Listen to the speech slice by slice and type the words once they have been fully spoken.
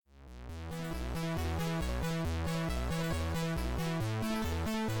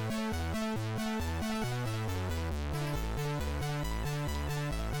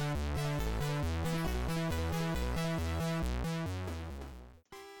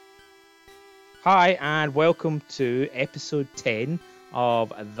Hi, and welcome to episode 10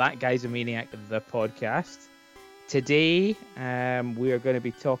 of That Guy's a Maniac, the podcast. Today, we are going to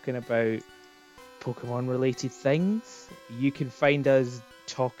be talking about Pokemon related things. You can find us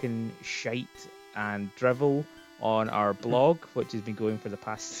talking shite and drivel on our blog, which has been going for the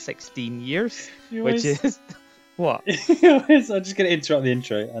past 16 years, which is what? I'm just going to interrupt the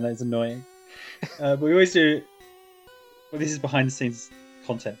intro. I know it's annoying. But we always do. Well, this is behind the scenes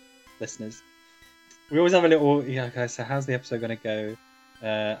content, listeners. We always have a little, guys, so how's the episode going to go?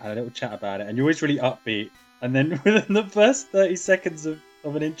 And a little chat about it. And you're always really upbeat. And then within the first 30 seconds of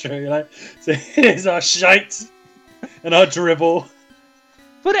an intro, you're like, so here's our shite and our dribble.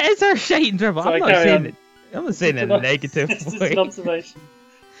 But it is our shite and dribble. So I'm not saying it in a negative it's way. It's just an observation.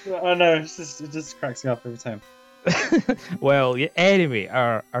 I know, it just cracks me up every time. Well, anyway,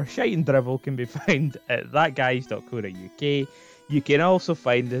 our shite and dribble can be found at thatguys.co.uk. You can also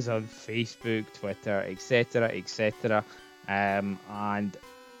find us on Facebook, Twitter, etc., etc. And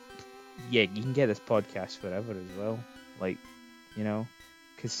yeah, you can get this podcast forever as well. Like,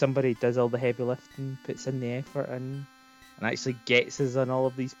 because somebody does all the heavy lifting, puts in the effort in, and actually gets us on all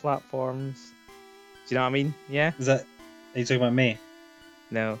of these platforms. Do you know what I mean? Yeah? Are you talking about me?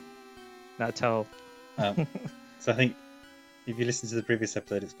 No, not at all. So I think if you listen to the previous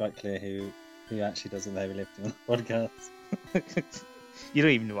episode, it's quite clear who actually does the heavy lifting on the podcast. You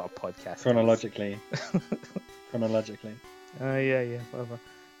don't even know what a podcast is. Chronologically. Yeah, whatever.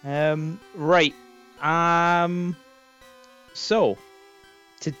 Right. So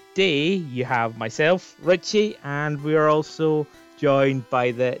today you have myself, Richie, and we are also joined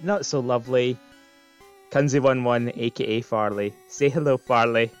by the not so lovely Kunzi11, aka Farley. Say hello,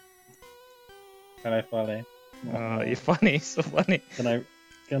 Farley. Hello, Farley. Oh, you're funny, so funny. Can I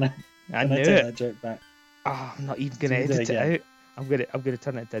take that joke back? Oh, I'm not even gonna edit it out. I'm gonna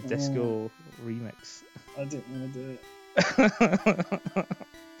turn it into a disco remix. I didn't want to do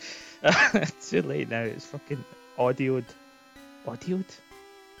it. It's too late now. It's fucking audioed. Audioed?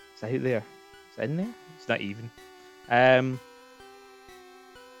 It's out there. It's in there. It's not even.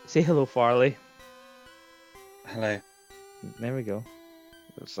 Say hello, Farley. Hello. There we go.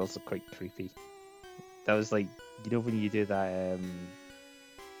 It's also quite creepy. That was like, when you do that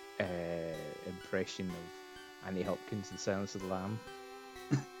impression of Annie Hopkins in Silence of the Lamb.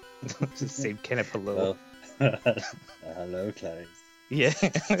 It's the same kind of hello. Well, hello, Clarice. Yeah.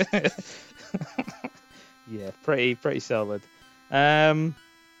 Yeah, pretty solid.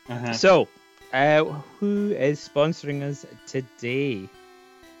 So, who is sponsoring us today?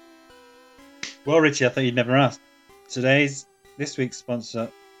 Well, Richie, I thought you'd never ask. This week's sponsor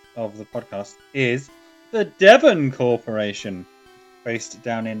of the podcast is the Devon Corporation, based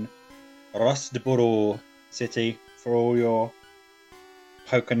down in Rustboro City for all your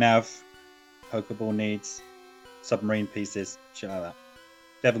Pokeball needs, submarine pieces, shit like that.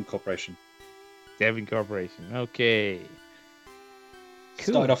 Devon Corporation. Okay.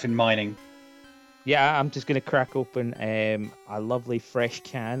 Cool. Started off in mining. Yeah, I'm just gonna crack open a lovely fresh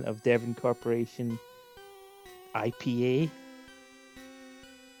can of Devon Corporation IPA.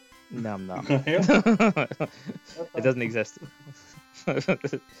 No, I'm not. It doesn't exist.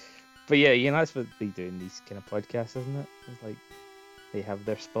 But yeah, that's what they do in these kind of podcasts, isn't it? It's like they have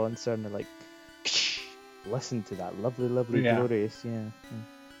their sponsor and they're like, listen to that lovely, glorious,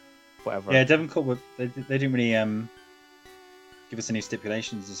 whatever. Yeah, Devon Corp, they didn't really give us any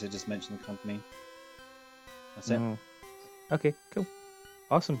stipulations, they just mentioned the company. That's it. Okay, cool.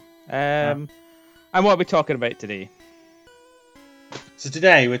 Awesome. And what are we talking about today? So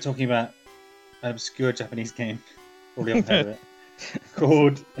today we're talking about an obscure Japanese game, probably haven't heard of it,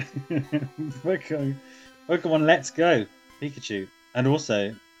 called Pokemon Let's Go Pikachu, and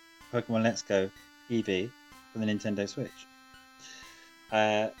also Pokemon Let's Go Eevee for the Nintendo Switch.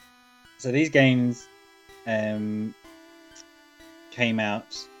 So these games came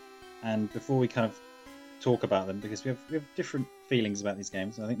out, and before we kind of talk about them, because we have different feelings about these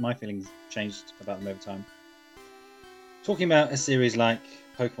games, I think my feelings changed about them over time. Talking about a series like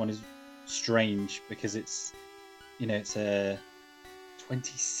Pokemon is strange because it's a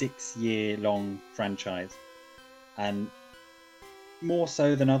 26-year-long franchise, and more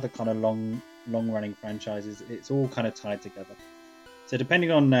so than other kind of long-running franchises, it's all kind of tied together. So depending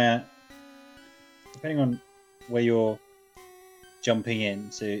on where you're jumping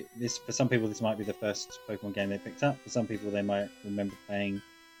in, so this, for some people this might be the first Pokemon game they picked up. For some people they might remember playing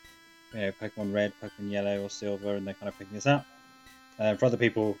Pokemon Red, Pokemon Yellow or Silver, and they're kind of picking this up. For other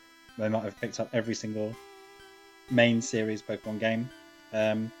people, they might have picked up every single main series Pokemon game.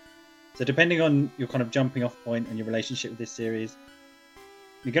 So depending on your kind of jumping off point and your relationship with this series,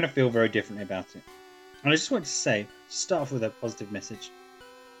 you're going to feel very differently about it. And I just wanted to say, start off with a positive message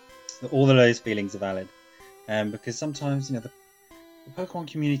that all of those feelings are valid, because sometimes the Pokemon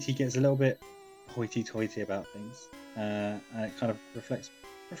community gets a little bit hoity-toity about things, and it kind of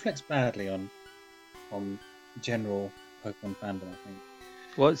reflects badly on general Pokemon fandom, I think.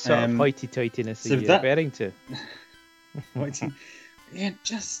 What sort of hoity-toityness are you referring to?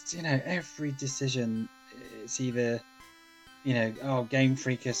 Just every decision, it's either Game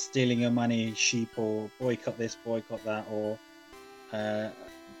Freak is stealing your money, sheep, or boycott this, boycott that, or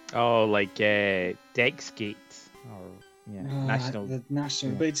like Dexgate or national. The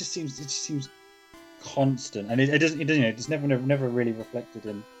national, but it just seems constant, and it doesn't it's never really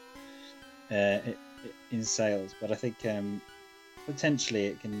reflected in sales. But I think potentially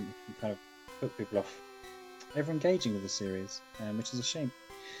it can kind of put people off ever engaging with the series, which is a shame.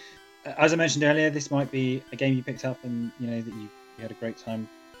 As I mentioned earlier, this might be a game you picked up and that you had a great time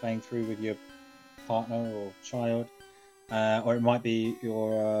playing through with your partner or child, or it might be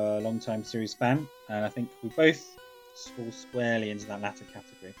your long-time series fan, and I think we both fall squarely into that latter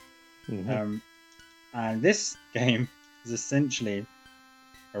category. Mm-hmm. And this game is essentially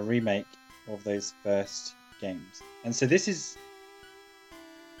a remake of those first games, and so this is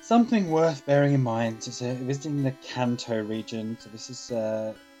something worth bearing in mind. It's visiting the Kanto region. So this is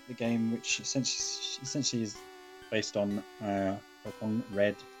the game which essentially is based on Pokemon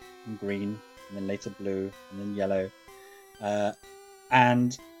Red and Green, and then later Blue, and then Yellow.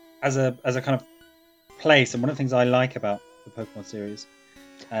 And as a kind of place, and one of the things I like about the Pokemon series,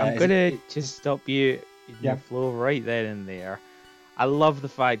 I'm gonna just stop you in your flow right then and there. I love the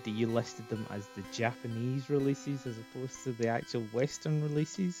fact that you listed them as the Japanese releases as opposed to the actual Western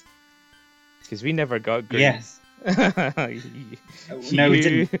releases, because we never got Green. Yes. No, we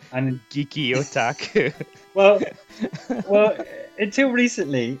didn't. And geeky otaku. well, until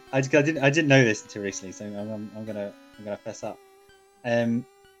recently, I didn't know this until recently, so I'm gonna fess up. I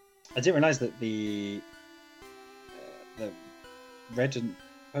didn't realize that the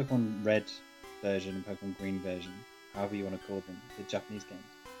Pokemon Red version and Pokemon Green version, however you want to call them, the Japanese games,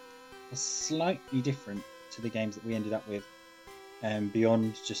 are slightly different to the games that we ended up with,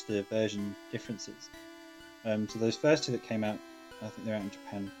 beyond just the version differences. So those first two that came out, I think they're out in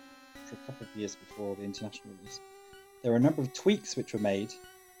Japan for a couple of years before the international release. There were a number of tweaks which were made,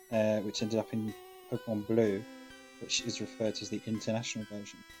 which ended up in Pokemon Blue, which is referred to as the international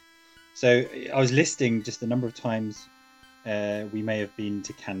version. So I was listing just the number of times we may have been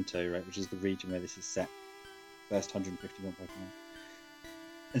to Kanto, right, which is the region where this is set, first 151 Pokemon.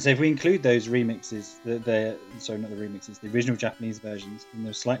 And so if we include those remixes, the original Japanese versions, and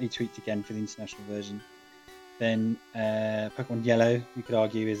they're slightly tweaked again for the international version, then Pokemon Yellow, you could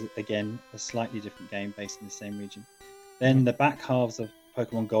argue, is again a slightly different game based in the same region. Then the back halves of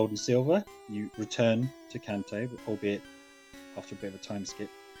Pokemon Gold and Silver, you return to Kanto, albeit after a bit of a time skip.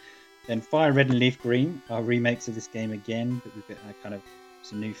 Then Fire Red and Leaf Green are remakes of this game again, but with kind of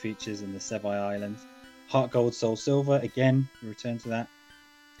some new features in the Sevii Islands. Heart Gold, Soul Silver, again, we return to that.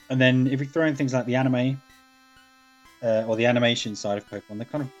 And then if we throw in things like the anime, or the animation side of Pokemon, they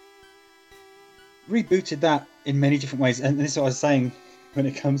kind of rebooted that in many different ways. And this is what I was saying when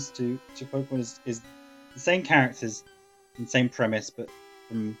it comes to Pokemon is the same characters and same premise, but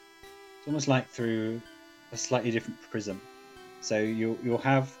it's almost like through a slightly different prism. So you'll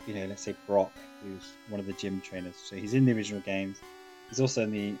have, let's say Brock, who's one of the gym trainers. So he's in the original games. He's also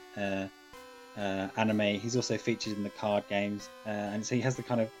in the anime. He's also featured in the card games. And so he has the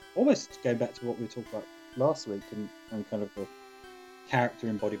kind of, almost going back to what we talked about last week, and kind of the character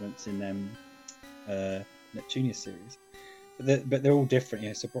embodiments in Neptunia series. But they're all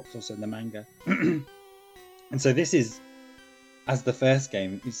different, so Brock's also in the manga. And so this is, as the first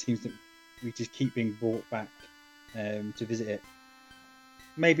game, it seems that we just keep being brought back to visit it.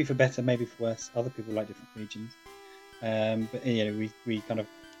 Maybe for better, maybe for worse. Other people like different regions. But we kind of,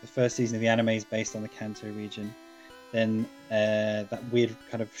 the first season of the anime is based on the Kanto region. Then that weird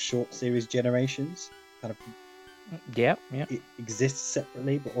kind of short series Generations kind of it exists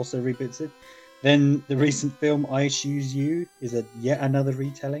separately, but also reboots it. Then the recent film I Choose You is yet another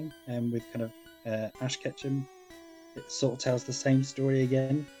retelling, with kind of Ash Ketchum. It sort of tells the same story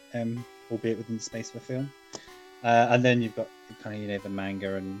again, albeit within the space of a film. And then you've got kind of the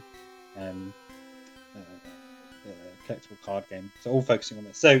manga and collectible card game. So all focusing on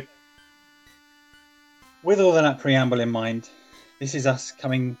this. So with all of that preamble in mind, this is us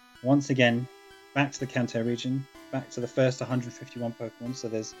coming once again back to the Kanto region, back to the first 151 Pokemon. So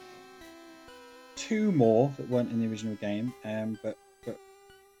there's 2 more that weren't in the original game, but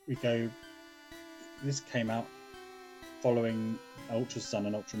we go. This came out following Ultra Sun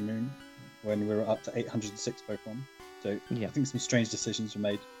and Ultra Moon when we were up to 806 Pokemon. So Yeah. I think some strange decisions were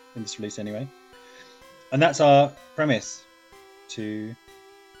made in this release anyway. And that's our premise to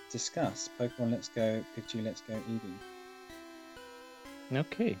discuss Pokemon Let's Go, Pikachu Let's Go, Eevee.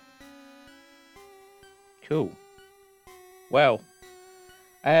 Okay. Cool. Well,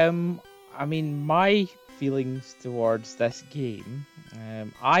 I mean, my feelings towards this game,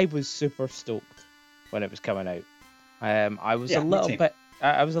 I was super stoked when it was coming out. I was a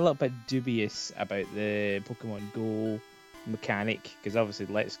little bit dubious about the Pokemon Go mechanic because obviously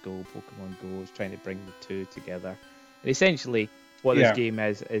Let's Go Pokemon Go is trying to bring the two together. And essentially, what this game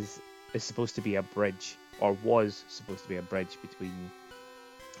is supposed to be a bridge, or was supposed to be a bridge between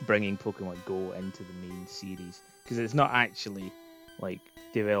bringing Pokemon Go into the main series, because it's not actually like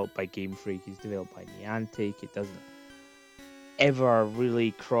developed by Game Freak. It's developed by Niantic. It doesn't ever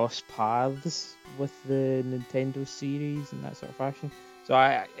really cross paths with the Nintendo series in that sort of fashion. So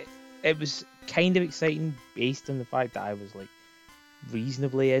it was kind of exciting based on the fact that I was like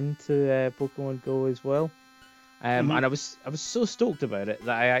reasonably into Pokemon Go as well. And I was so stoked about it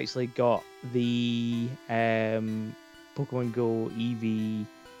that I actually got the Pokemon Go Eevee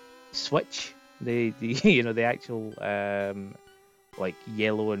Switch, the the actual like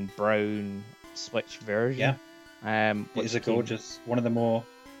yellow and brown Switch version. Yeah. It is one of the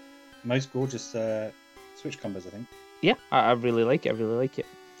most gorgeous Switch combos, I think. Yeah, I really like it.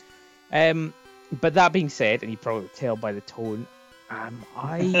 But that being said, and you probably tell by the tone,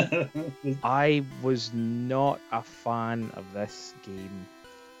 I was not a fan of this game.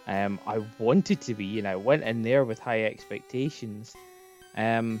 I wanted to be, and I went in there with high expectations.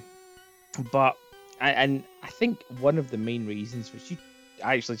 But I think one of the main reasons, which you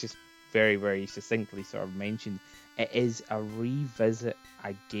actually just very, very succinctly sort of mentioned, it is a revisit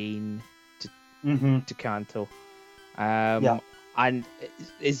again to Kanto. And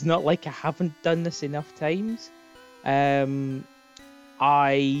it's not like I haven't done this enough times.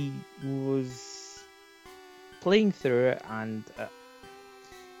 I was playing through it, and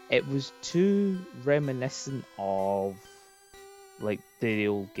it was too reminiscent of like the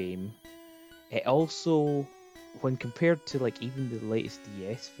old game. It also, when compared to like even the latest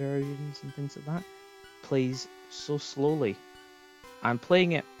DS versions and things like that, plays so slowly. I'm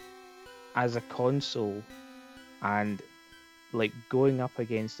playing it as a console and like going up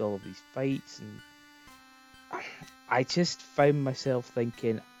against all of these fights, and I just found myself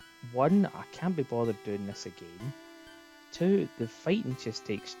thinking, one, I can't be bothered doing this again. Two, the fighting just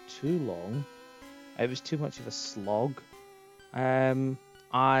takes too long. It was too much of a slog. And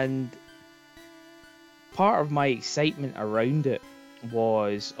part of my excitement around it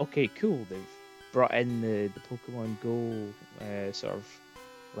was, okay, cool, they've brought in the Pokemon Go sort of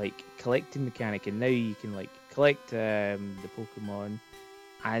like collecting mechanic, and now you can like collect the Pokemon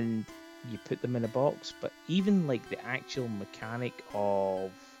and you put them in a box. But even like the actual mechanic of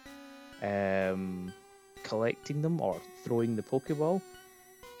collecting them or throwing the Pokeball,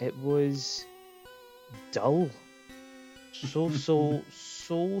 it was dull. So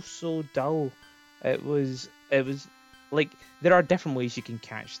dull. It was like, there are different ways you can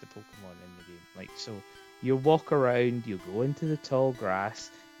catch the Pokemon in the game. Like, so you walk around, you go into the tall grass,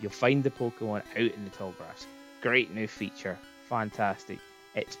 you'll find the Pokemon out in the tall grass. Great new feature, fantastic.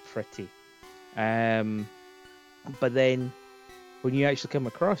 It's pretty. But then when you actually come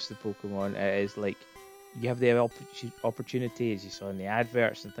across the Pokemon, it is like you have the opportunity, as you saw in the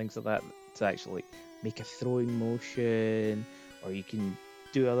adverts and things like that, to actually make a throwing motion, or you can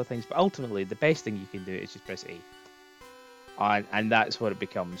do other things. But ultimately, the best thing you can do is just press A. And that's what it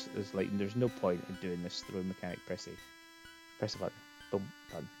becomes. It's like, there's no point in doing this throwing mechanic. Press A. Press a button. Boom.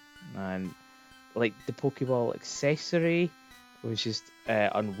 Done. And like the Pokeball accessory was just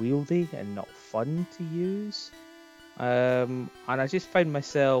unwieldy and not fun to use. And I just found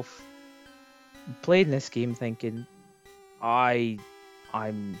myself playing this game thinking, I'm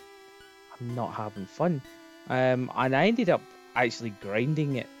not having fun. And I ended up actually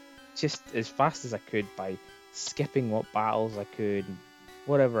grinding it just as fast as I could by skipping what battles I could,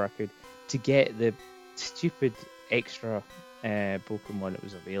 whatever I could, to get the stupid extra Pokemon that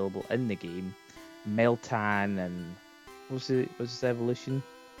was available in the game. Meltan and was this evolution?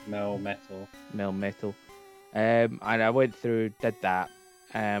 Melmetal. And I went through, did that,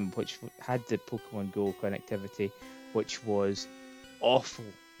 which had the Pokemon Go connectivity, which was awful.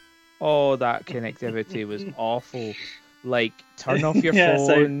 Oh, that connectivity was awful. Like, turn off your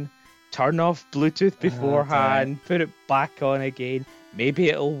phone, turn off Bluetooth beforehand, put it back on again. Maybe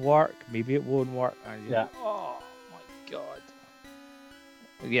it'll work, maybe it won't work. And oh my god.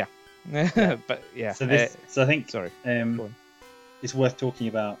 Yeah. But yeah. So I think Sorry. Go on. it's worth talking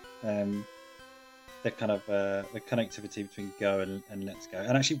about the kind of the connectivity between Go and Let's Go.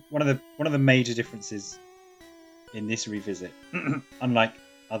 And actually, one of the major differences in this revisit, unlike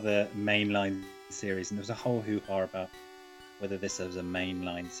other mainline series, and there was a whole hoo-ha about whether this was a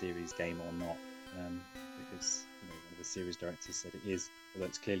mainline series game or not, because one of the series directors said it is, although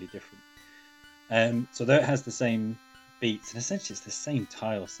it's clearly different. So though it has the same beats, and essentially it's the same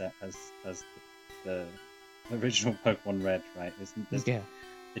tile set as the original Pokemon Red, right? Yeah.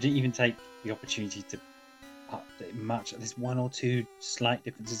 They didn't even take the opportunity to update much. There's one or two slight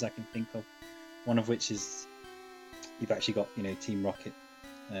differences I can think of. One of which is you've actually got Team Rocket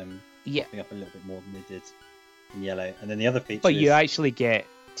popping up a little bit more than they did in Yellow, and then the other feature. But you actually get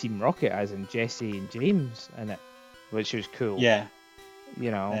Team Rocket as in Jesse and James in it, which was cool. Yeah.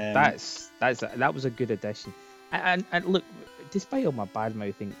 That was a good addition. And look, despite all my bad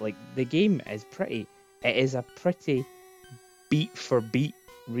mouthing, like the game is pretty. It is a pretty beat for beat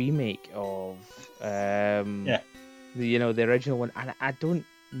remake of the original one, and I don't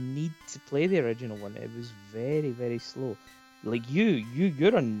need to play the original one. It was very, very slow. Like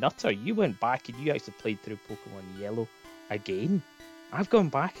you're a nutter. You went back and you actually played through Pokemon Yellow again. I've gone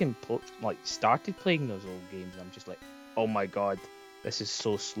back and started playing those old games. I'm just like, oh my god, this is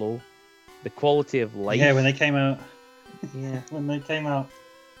so slow. The quality of life. Yeah, when they came out. Yeah. When they came out,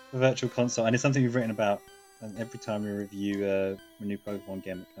 the Virtual Console, and it's something we've written about. And every time we review a new Pokemon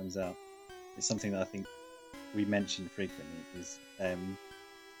game that comes out, it's something that I think we mention frequently. Is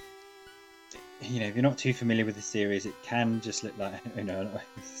if you're not too familiar with the series, it can just look like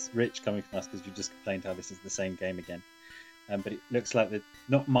it's rich coming from us because you just complained how this is the same game again. But it looks like that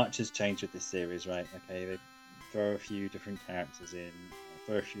not much has changed with this series, right? Okay, they throw a few different characters in,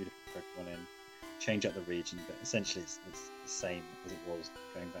 throw a few different Pokemon in, change up the region, but essentially it's the same as it was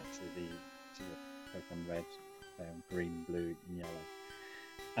going back to the Pokemon Red, Green, Blue, and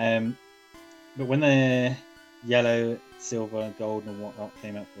Yellow. But when the Yellow, Silver, Gold, and whatnot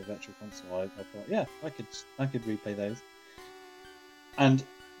came out for the Virtual Console, I thought, yeah, I could replay those. And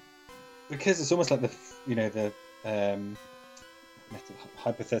because it's almost like the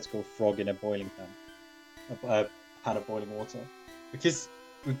hypothetical frog in a boiling pan, a pan of boiling water. Because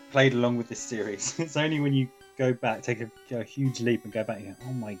we've played along with this series, it's only when you go back, take a huge leap and go back and go,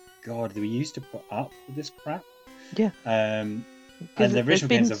 oh my god, we used to put up with this crap? Yeah. And the original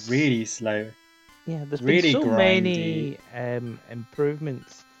games are really slow. Yeah, there's really been so grindy. many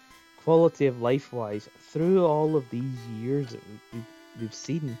improvements, quality of life wise, through all of these years that we've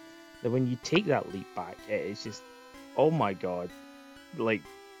seen, that when you take that leap back, it is just, oh my god, like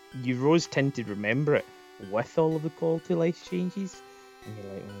you rose tinted remember it with all of the quality of life changes, and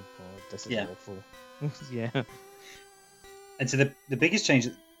you're like, oh god, this is awful. Yeah. And so the biggest change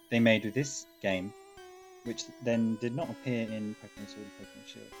that they made with this game, which then did not appear in Pokemon Sword and Pokemon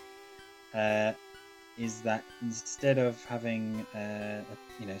Shield, is that instead of having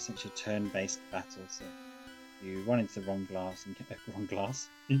essentially a turn-based battle, so you run into the wrong glass and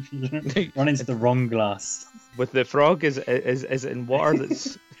run into the wrong glass. With the frog is it in water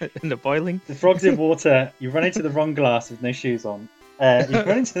that's in the boiling? The frog's in water. You run into the wrong glass with no shoes on. You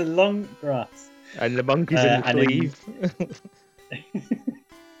run into the long grass. And the monkey's in the cleave.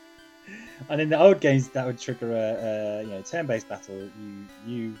 And in the old games, that would trigger a turn-based battle.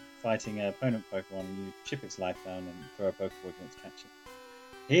 You fighting an opponent Pokemon, you chip its life down and throw a Pokeball if you want to catch it.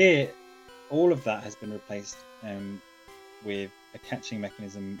 Here, all of that has been replaced with a catching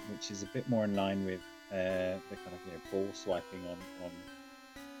mechanism, which is a bit more in line with the kind of ball swiping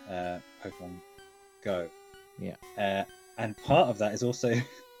on Pokemon Go. Yeah. And part of that is also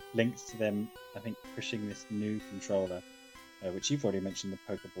linked to them, I think, pushing this new controller, which you've already mentioned, the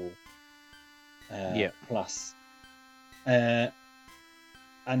Pokeball Plus.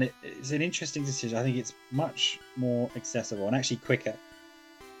 And it's an interesting decision. I think it's much more accessible and actually quicker.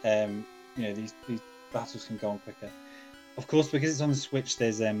 These battles can go on quicker. Of course, because it's on the Switch,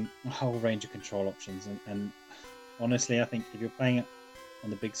 there's a whole range of control options. And honestly, I think if you're playing it on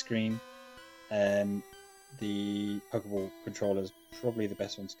the big screen, the Pokeball controller is probably the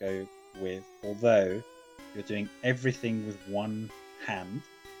best one to go with. Although you're doing everything with one hand.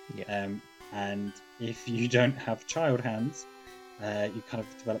 Yeah. And if you don't have child hands, you kind of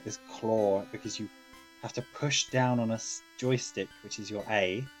develop this claw because you have to push down on a joystick, which is your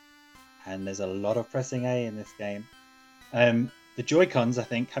A, and there's a lot of pressing A in this game. The Joy-Cons, I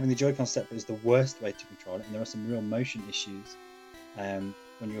think, having the Joy-Cons separate is the worst way to control it, and there are some real motion issues when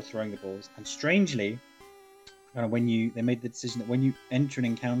you're throwing the balls. And strangely, they made the decision that when you enter an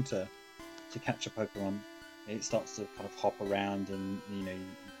encounter to catch a Pokemon, it starts to kind of hop around, and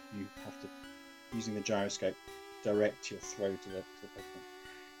you have to, using the gyroscope, direct your throw to the Pokemon.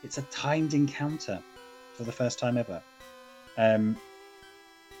 It's a timed encounter for the first time ever,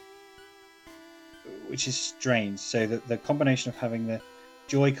 which is strange. So the combination of having the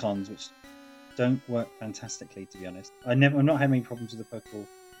Joy-Cons, which don't work fantastically, to be honest. I'm not having any problems with the Pokeball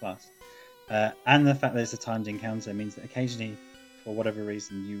Plus, and the fact that it's a timed encounter means that occasionally, for whatever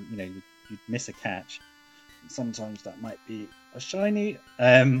reason, you'd miss a catch. Sometimes that might be a shiny,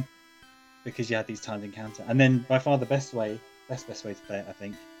 because you had these timed encounter. And then by far the best way to play it, I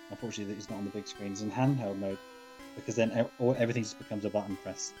think, unfortunately, it's not on the big screens, in handheld mode, because then everything just becomes a button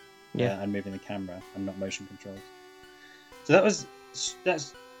press, and moving the camera and not motion controls. So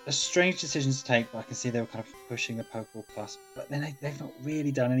that's a strange decision to take, but I can see they were kind of pushing the Pokeball Plus, but then they've not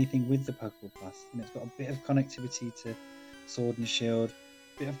really done anything with the Pokeball Plus. It's got a bit of connectivity to Sword and Shield,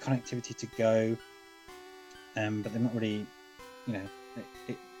 a bit of connectivity to Go, but they're not really,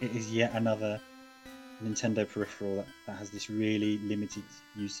 it is yet another Nintendo peripheral that has this really limited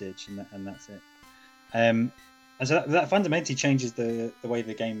usage, and that's it. And so that fundamentally changes the way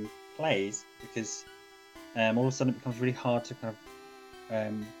the game plays, because all of a sudden it becomes really hard to kind of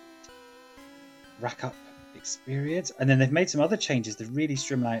rack up experience. And then they've made some other changes to really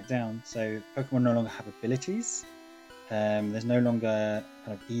streamline it down. So Pokemon no longer have abilities. There's no longer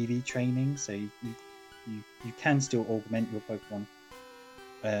kind of EV training, so you can still augment your Pokemon,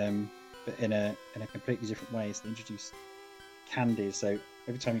 but in a completely different way. So they introduce candies. So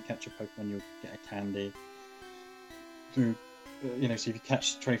every time you catch a Pokemon, you'll get a candy. So if you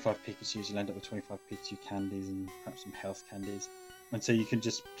catch 25 Pikachus, you'll end up with 25 Pikachu candies and perhaps some health candies. And so you can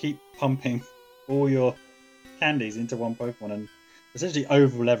just keep pumping all your candies into one Pokemon and essentially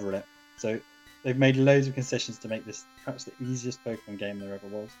over-level it. So they've made loads of concessions to make this perhaps the easiest Pokemon game there ever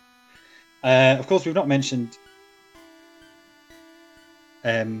was. Of course, we've not mentioned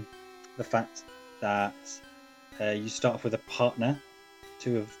the fact that you start off with a partner,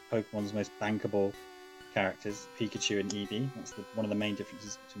 two of Pokemon's most bankable characters, Pikachu and Eevee. That's one of the main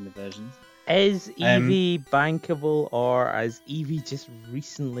differences between the versions. Is Eevee bankable, or has Eevee just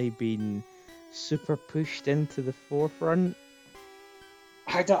recently been super pushed into the forefront?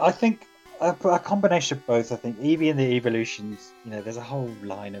 I think a combination of both. I think Eevee and the evolutions, there's a whole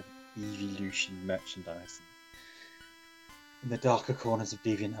line of evolution merchandise. In the darker corners of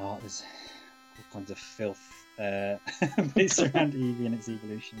DeviantArt, there's all kinds of filth based around Eevee and its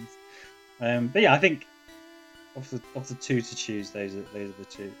evolutions. But yeah, I think of the two to choose, those are the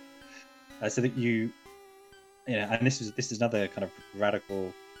two. So that and this is another kind of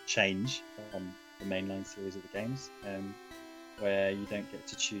radical change from the mainline series of the games, where you don't get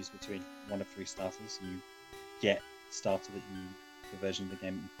to choose between one of three starters. You get the starter the version of the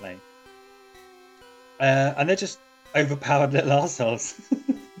game that you play, and they're just overpowered little arseholes.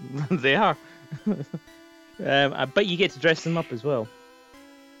 They are. But you get to dress them up as well.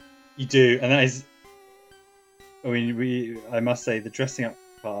 You do, and that is. I must say, the dressing up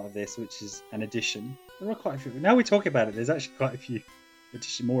part of this, which is an addition. There are quite a few. Now we talk about it, there's actually quite a few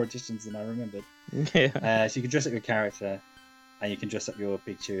more additions than I remembered. Yeah. So you can dress up your character, and you can dress up your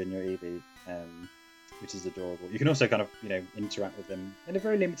Pikachu and your Eevee, which is adorable. You can also kind of interact with them in a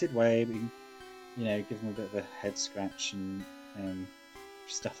very limited way, but you can give them a bit of a head scratch and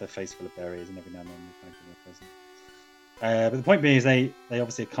stuff their face full of berries, and every now and then you give them a present. But the point being is they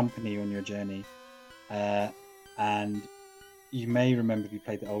obviously accompany you on your journey, and you may remember if you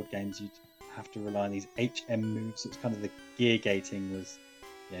played the old games, you'd have to rely on these HM moves. It's kind of the gear gating was,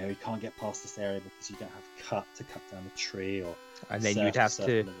 you can't get past this area because you don't have cut to cut down a tree, and then you'd have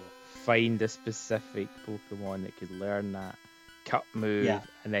to find a specific Pokemon that could learn that cut move,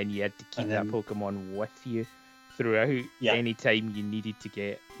 and then you had to keep that Pokemon with you throughout. Any time you needed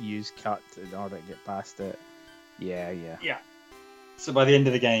to use cut in order to get past it. Yeah. So by the end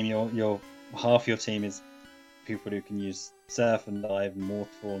of the game, your half your team is people who can use Surf and Dive and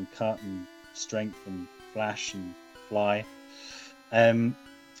Waterfall and Cut and Strength and Flash and Fly.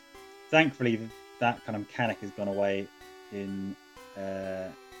 Thankfully, that kind of mechanic has gone away in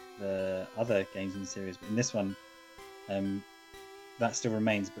the other games in the series, but in this one, that still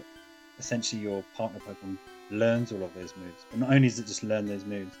remains. But essentially, your partner Pokemon learns all of those moves. But not only does it just learn those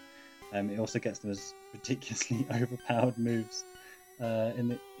moves, it also gets them as ridiculously overpowered moves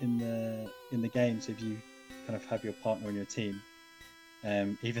in the game. So if you kind of have your partner on your team,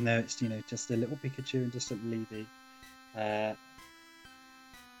 even though it's just a little Pikachu and just a little Eevee,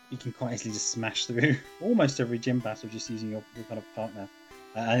 you can quite easily just smash through almost every gym battle just using your kind of partner.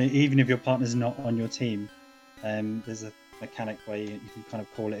 And even if your partner's not on your team, there's a mechanic where you can kind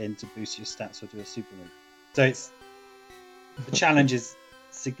of call it in to boost your stats or do a super move. So the challenge is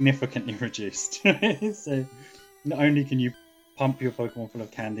significantly reduced. So not only can you pump your Pokemon full of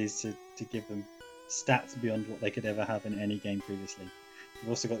candies to give them stats beyond what they could ever have in any game previously, you've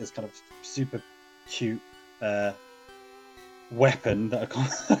also got this kind of super cute weapon that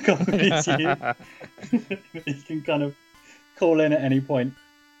accompanies you. You can kind of call in at any point.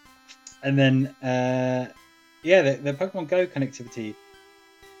 And then, the Pokemon Go connectivity.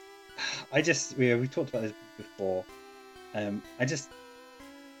 We talked about this before. I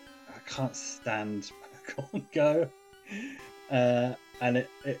can't stand Pokemon Go, and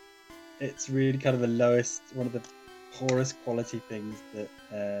it's really kind of the lowest, one of the poorest quality things that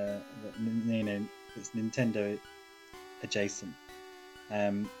it's Nintendo adjacent.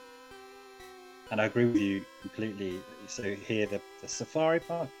 And I agree with you completely. So here, the Safari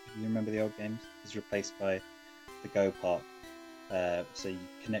Park, if you remember the old games, is replaced by the Go Park. So you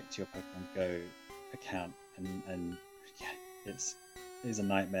connect to your Pokemon Go account, and yeah, it's a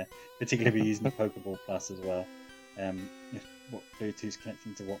nightmare. Particularly if you're using Pokeball Plus as well. What Bluetooth's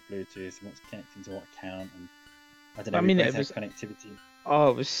connecting to what Bluetooth, and what's connecting to what account, and I don't know. It was connectivity. Oh,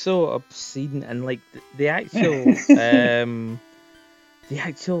 it was so obscene, and like the actual the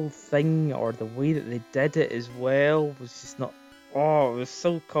actual thing, or the way that they did it as well, was just not. Oh, it was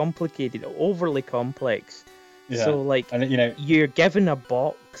so complicated, overly complex. Yeah. So like, and you're given a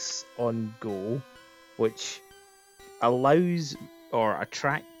box on Go, which allows or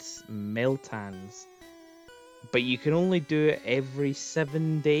attracts Meltans, but you can only do it every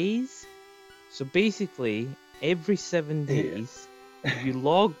 7 days. So basically, every 7 days, you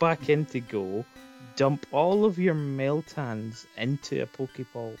log back into Go, dump all of your Meltans into a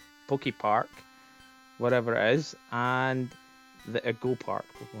Pokepark, whatever it is, and a Go Park,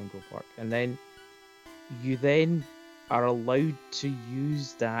 Pokemon Go Park, and then you then are allowed to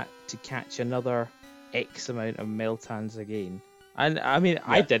use that to catch another X amount of Meltans again. And I mean, yeah.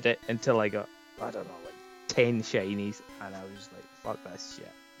 I did it until I got, I don't know, like 10 shinies, and I was like, fuck this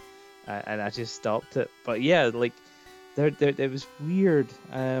shit. And I just stopped it. But yeah, like, it was weird.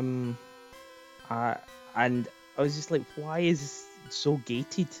 And I was just like, why is this so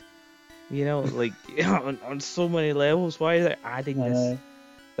gated? You know, like, on so many levels, why are they adding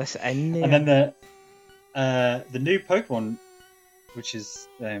this in there? And then the new Pokemon, which is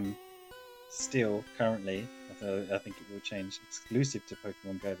still currently, although I think it will change, exclusive to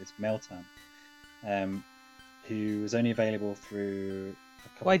Pokemon Go, this Meltan, who was only available through a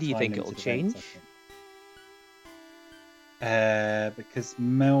couple Why do you think it'll change? Because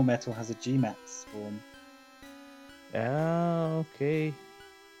Melmetal has a G-Max form. Oh, okay.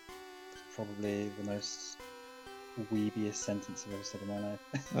 It's probably the most weebiest sentence I've ever said in my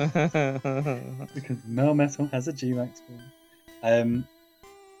life. Because Melmetal has a G-Max form.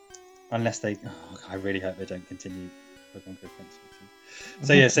 Unless they... Oh, I really hope they don't continue Pokemon Go connectivity.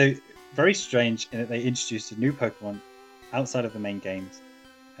 So yeah, so very strange in that they introduced a new Pokemon outside of the main games.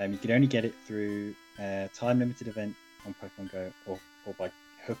 You can only get it through a time-limited event on Pokemon Go, or by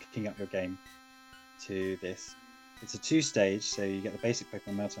hooking up your game to this. It's a 2-stage, so you get the basic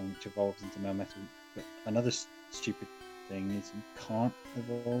Pokemon Meltan, which evolves into Melmetal. But another stupid thing is you can't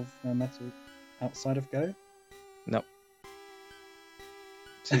evolve Melmetal outside of Go. No.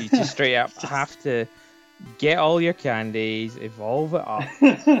 So you just straight up have to get all your candies, evolve it up,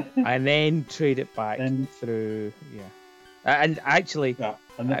 and then trade it back through. Yeah. And actually, yeah.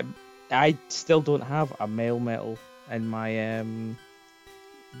 I still don't have a Melmetal in my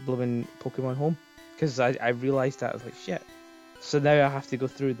blooming Pokemon home, because I realised that I was like, shit. So now I have to go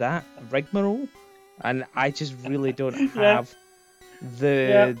through that rigmarole, and I just really don't have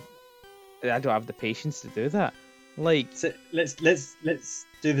I don't have the patience to do that. Like, so let's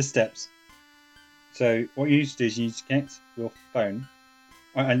do the steps. So what you need to do is you need to connect your phone,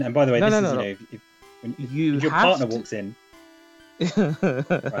 and by the way, when your partner walks in,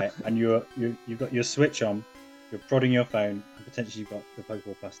 right, and you've got your Switch on, you're prodding your phone, and potentially you've got the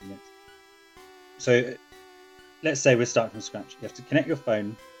Pokeball Plus in the mix. So let's say we're starting from scratch. You have to connect your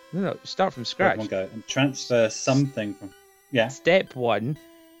phone. No, start from scratch. Pokemon Go and transfer something from. Yeah. Step 1,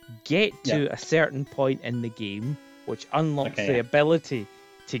 get to a certain point in the game, which unlocks the ability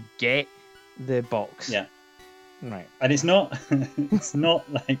to get the box. Yeah. Right. And it's not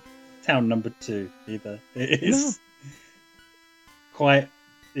like town number 2 either. It is quite,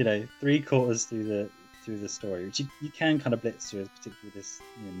 3/4 through the story, which you can kind of blitz through, particularly with this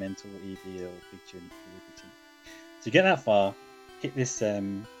mental EV or picture and routine. So you get that far, hit this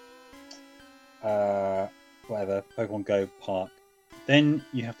Pokemon Go Park. Then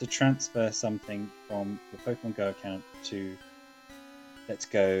you have to transfer something from your Pokemon Go account to Let's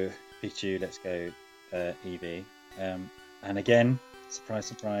Go Pikachu, Let's Go Eevee. And again, surprise,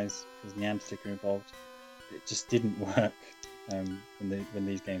 surprise, because Neanderthal involved. It just didn't work when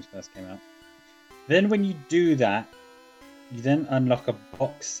these games first came out. Then when you do that, you then unlock a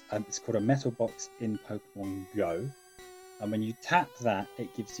box. It's called a metal box in Pokemon Go. And when you tap that,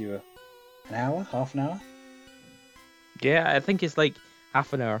 it gives you an hour, half an hour. Yeah, I think it's like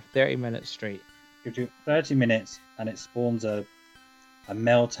half an hour, 30 minutes straight. Gives you 30 minutes, and it spawns a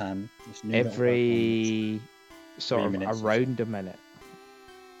Meltan. This new little Pokemon Every sort 3 of minutes or so. around a minute.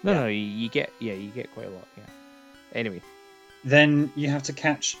 No, Yeah. no, you get quite a lot. Yeah. Anyway, Then you have to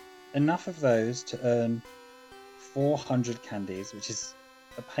catch enough of those to earn 400 candies, which is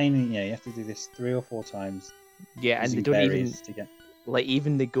a pain in you have to do this 3 or 4 times. yeah, and they using don't even berries to get. like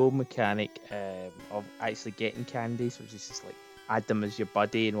even the Go mechanic of actually getting candies, which is just like add them as your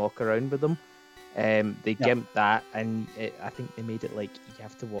buddy and walk around with them. They gimped that, and I think they made it like you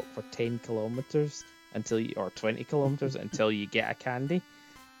have to walk for 10 kilometers or 20 kilometers until you get a candy,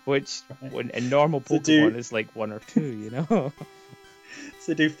 which Right. when in normal So Pokemon is like 1 or 2, you know.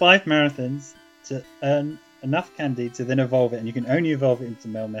 So do 5 marathons to earn enough candy to then evolve it, and you can only evolve it into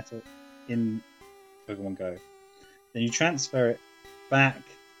Melmetal in Pokemon Go. Then you transfer it back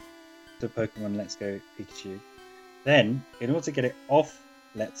to Pokemon Let's Go Pikachu. Then, in order to get it off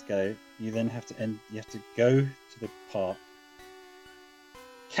Let's Go, you then have to go to the park,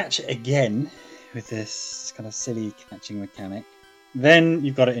 catch it again with this kind of silly catching mechanic. Then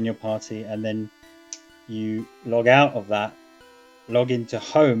you've got it in your party, and then you log out of that, log into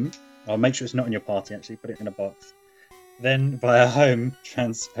home. I'll make sure it's not in your party, actually, put it in a box. Then via home,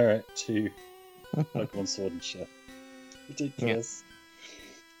 transfer it to Pokemon Sword and Shield. Ridiculous.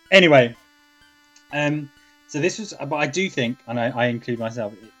 Anyway, so this was, but I do think, and I include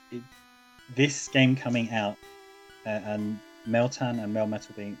myself, this game coming out and Meltan and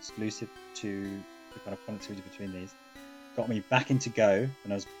Melmetal being exclusive to the kind of connectivity between these got me back into Go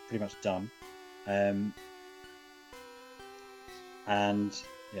when I was pretty much done. And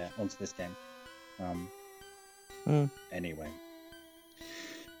yeah, onto this game. Anyway,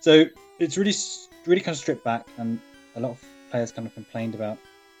 so it's really kind of stripped back, and a lot of players kind of complained about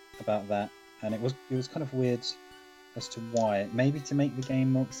that, and it was kind of weird as to why. Maybe to make the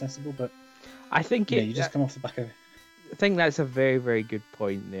game more accessible, but I think you just come off the back of. I think that's a very, very good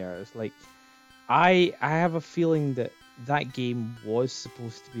point there. It's like I have a feeling that game was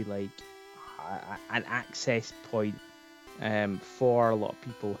supposed to be like an access point for a lot of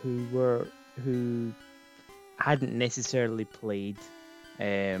people who hadn't necessarily played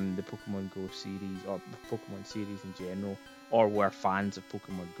the Pokemon Go series or Pokemon series in general, or were fans of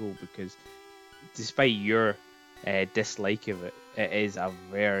Pokemon Go, because despite your dislike of it, it is a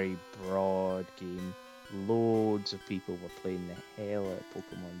very broad game. Loads of people were playing the hell out of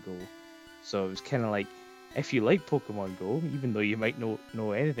Pokemon Go, so it was kind of like, if you like Pokemon Go, even though you might not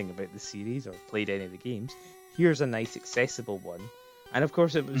know anything about the series or played any of the games, here's a nice accessible one. And of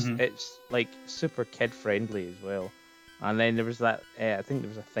course it's like super kid friendly as well. And then there was that I think there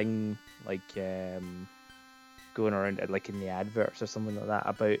was a thing like going around like in the adverts or something like that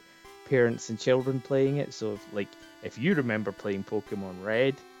about parents and children playing it. So if you remember playing Pokemon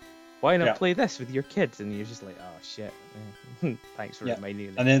Red, why not play this with your kids? And you're just like, oh shit, thanks for reminding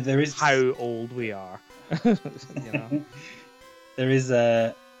me. And then there is how old we are. You know? There is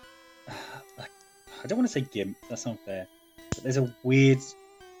a, I don't want to say gimp, that's not fair, but there's a weird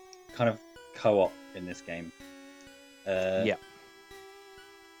kind of co-op in this game.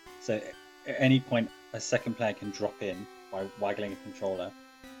 So at any point, a second player can drop in by waggling a controller,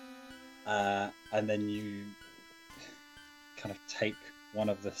 and then you kind of take one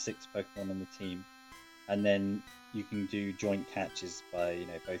of the 6 Pokemon on the team, and then you can do joint catches by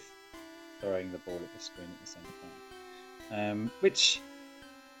both throwing the ball at the screen at the same time, which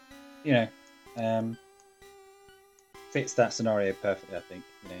fits that scenario perfectly. I think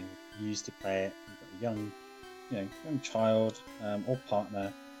you used to play it. You've got a young child or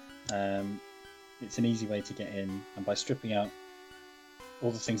partner. It's an easy way to get in, and by stripping out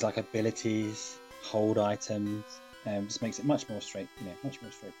all the things like abilities, hold items, just makes it much more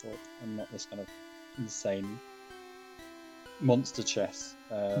straightforward, and not this kind of insane monster chess.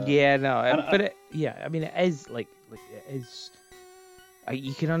 I mean, it is like it is.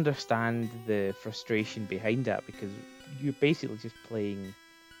 You can understand the frustration behind that, because you're basically just playing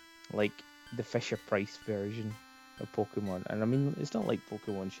like the Fisher-Price version of Pokemon, and I mean, it's not like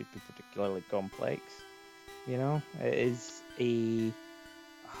Pokemon should be particularly complex. It is I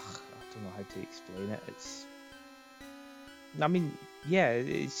don't know how to explain it. It's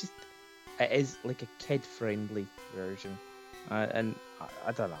just, it is like a kid-friendly version, and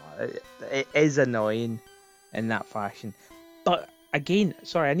I don't know, it is annoying in that fashion, but again,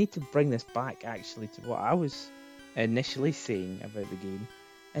 sorry, I need to bring this back actually to what I was initially saying about the game,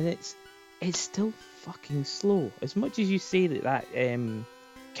 and it's still fucking slow. As much as you say that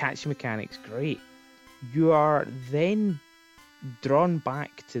catch mechanic's great, you are then drawn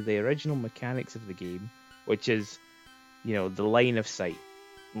back to the original mechanics of the game, which is, the line of sight.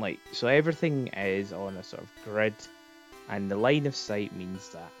 Like, so everything is on a sort of grid, and the line of sight means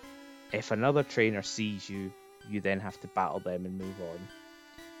that if another trainer sees you, you then have to battle them and move on.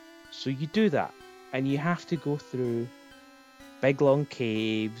 So you do that, and you have to go through big long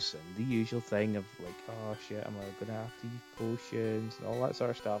caves and the usual thing of like, oh shit, am I gonna have to use potions and all that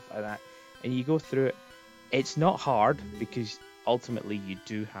sort of stuff, and you go through it. It's not hard because ultimately you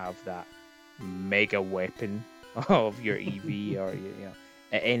do have that mega weapon of your EV or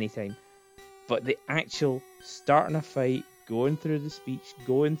at any time. But the actual starting a fight, going through the speech,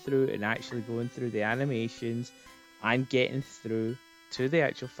 going through and actually going through the animations and getting through to the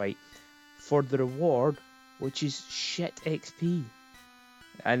actual fight for the reward, which is shit XP.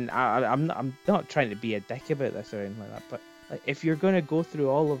 And I'm not trying to be a dick about this or anything like that, but like, if you're going to go through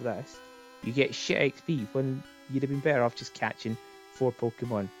all of this, you get shit XP when you'd have been better off just catching 4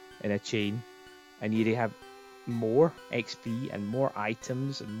 Pokemon in a chain, and you'd have more XP and more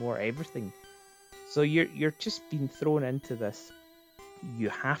items and more everything. So you're just being thrown into this. You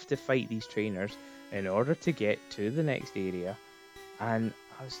have to fight these trainers in order to get to the next area, and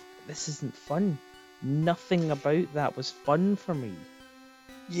this isn't fun. Nothing about that was fun for me.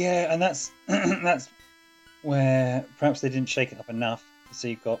 Yeah, and that's that's where perhaps they didn't shake it up enough. So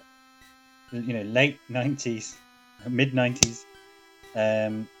you've got, late 90s, mid 90s,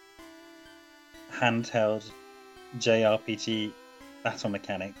 handheld JRPG battle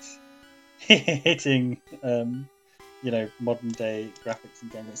mechanics hitting, modern day graphics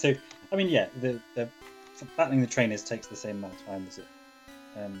and gameplay. So, I mean, yeah, the battling the trainers takes the same amount of time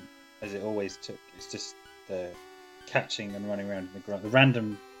as it always took. It's just the catching and running around in the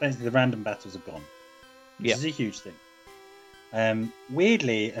ground. Basically, the random battles are gone, which is a huge thing.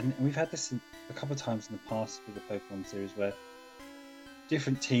 Weirdly, and we've had this a couple of times in the past with the Pokemon series, where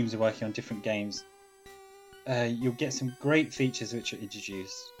different teams are working on different games. You'll get some great features which are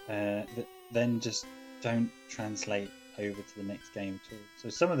introduced that then just don't translate over to the next game at all. So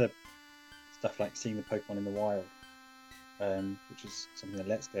some of the stuff like seeing the Pokemon in the wild, which is something that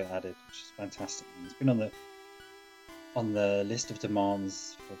Let's Go added, which is fantastic. And it's been on the list of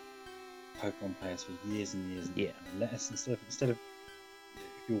demands for Pokemon players for years and years. Yeah. Let us instead of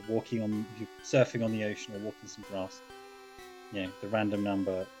if you're surfing on the ocean or walking some grass, the random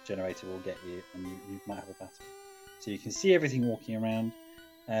number generator will get you, and you might have a battle. So you can see everything walking around,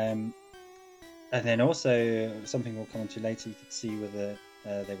 and then also something we'll come on to later. You could see whether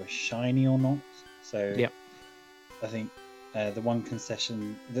they were shiny or not. So yeah, I think the one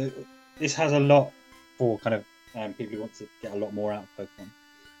concession, this has a lot for kind of people who want to get a lot more out of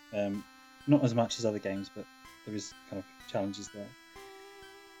Pokemon. Not as much as other games, but there is kind of challenges there.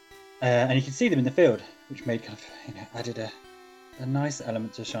 And you can see them in the field, which made kind of added a nice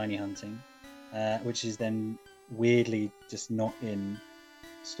element to shiny hunting, which is then weirdly just not in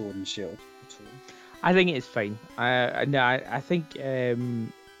Sword and Shield at all. I think it's fine. I think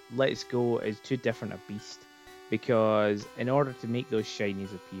Let's Go is too different a beast, because in order to make those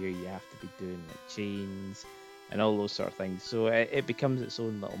shinies appear, you have to be doing like chains and all those sort of things. So it becomes its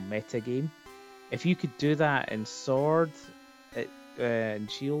own little meta game. If you could do that in Sword and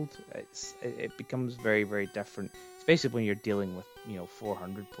Shield, it becomes very, very different, especially when you're dealing with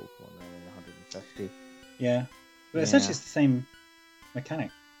 400 Pokemon rather than 150. Yeah, but essentially it's the same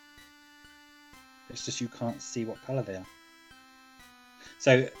mechanic. It's just you can't see what color they are.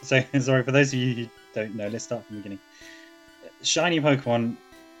 So sorry for those of you who don't know. Let's start from the beginning. Shiny Pokemon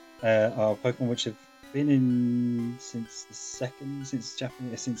are Pokemon which have been in since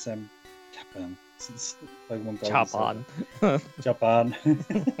Pokemon Gold. Japan.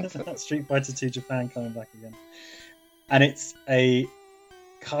 Street Fighter 2 Japan coming back again, and it's a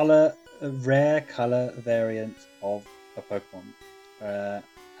rare color variant of a Pokemon,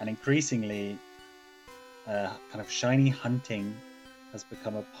 and increasingly, kind of shiny hunting has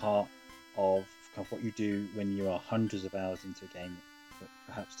become a part of kind of what you do when you are hundreds of hours into a game that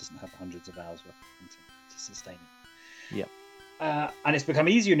perhaps doesn't have hundreds of hours worth of hunting to sustain it. Yeah. And it's become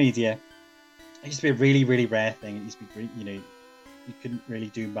easier and easier. It used to be a really, really rare thing. It used to be, you couldn't really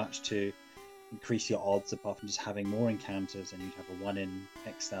do much to increase your odds apart from just having more encounters, and you'd have a 1 in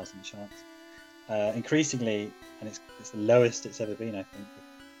X thousand chance. Increasingly, and it's the lowest it's ever been, I think,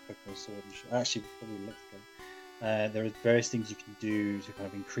 with Pokemon Sword and Shield. Actually, probably Let's Go. There are various things you can do to kind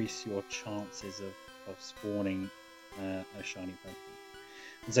of increase your chances of spawning a shiny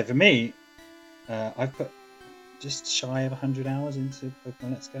Pokemon. And so for me, I've put just shy of 100 hours into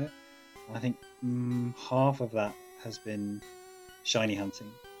Pokemon Let's Go. And I think half of that has been shiny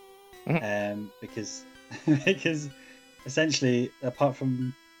hunting. Because because essentially, apart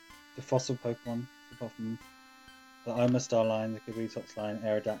from the fossil Pokemon, apart from the Omastar line, the Kabutops line,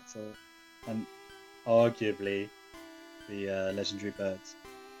 Aerodactyl, and arguably the legendary birds,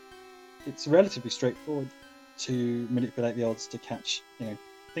 it's relatively straightforward to manipulate the odds to catch.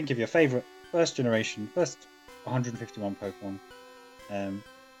 Think of your favorite first 151 Pokemon.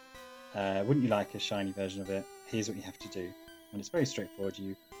 Wouldn't you like a shiny version of it? Here's what you have to do, and it's very straightforward.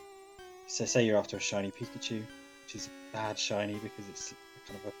 So say you're after a shiny Pikachu, which is a bad shiny because it's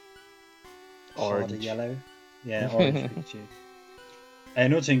kind of a harder yellow. Yeah, orange Pikachu.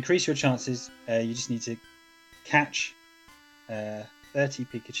 In order to increase your chances, you just need to catch 30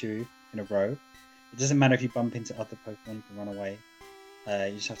 Pikachu in a row. It doesn't matter if you bump into other Pokemon, you can run away.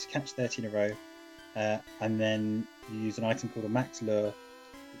 You just have to catch 30 in a row, and then you use an item called a Max Lure,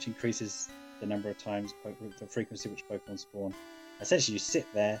 which increases the number of times, the frequency which Pokemon spawn. Essentially, you sit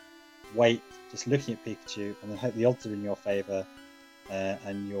there, wait, just looking at Pikachu, and then hope the odds are in your favour,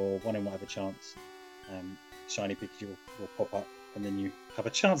 and your 1 in whatever chance shiny Pikachu will pop up, and then you have a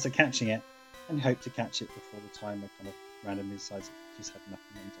chance at catching it, and you hope to catch it before the timer kind of randomly decides it just had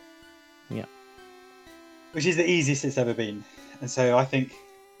nothing on top. Yeah. Which is the easiest it's ever been. And so I think,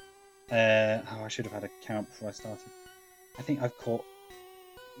 I should have had a count before I started. I think I've caught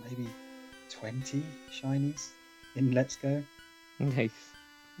maybe 20 shinies in Let's Go. Nice.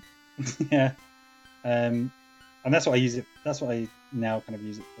 Yeah. And that's what I use it. That's what I now kind of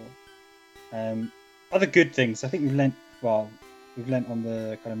use it for. Other good things. I think we've learnt on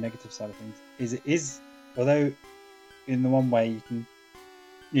the kind of negative side of things. It is although in the one way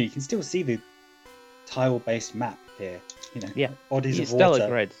you can still see the tile-based map here. Bodies of water still a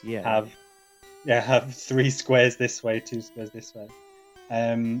grid. Yeah. Have 3 squares this way, 2 squares this way.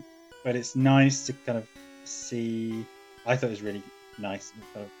 But it's nice to kind of see. I thought it was really nice.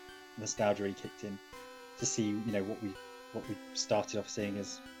 Kind of nostalgia really kicked in to see what we started off seeing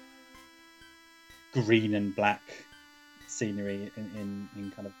as green and black scenery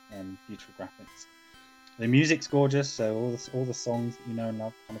in kind of beautiful graphics. The music's gorgeous, so all the songs that you know and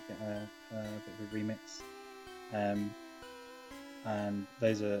love kind of get a bit of a remix, and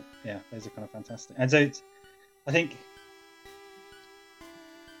those are kind of fantastic. And so I think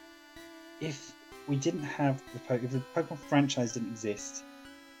if we didn't have if the Pokemon franchise didn't exist,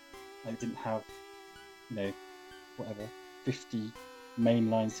 like didn't have 50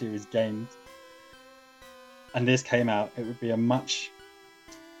 mainline series games, and this came out, it would be a much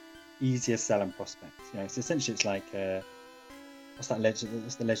easier selling prospect. So essentially it's like what's the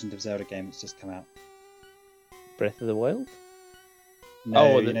Legend of Zelda game that's just come out? Breath of the Wild?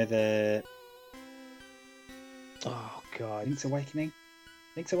 No, the Oh god. Link's Awakening?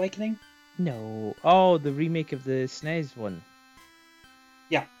 Link's Awakening? No. Oh, the remake of the SNES one.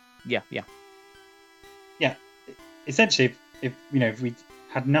 Yeah. Yeah. Yeah. Essentially if we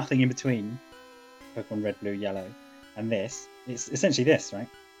had nothing in between Pokemon Red, Blue, Yellow and this, it's essentially this, right?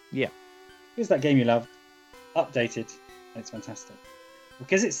 Yeah. Here's that game you loved, updated, and it's fantastic.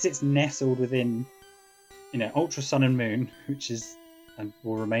 Because it sits nestled within, Ultra Sun and Moon, which is, and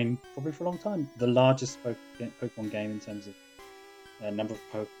will remain probably for a long time, the largest Pokemon game in terms of number of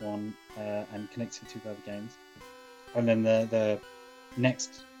Pokemon and connectivity with other games. And then the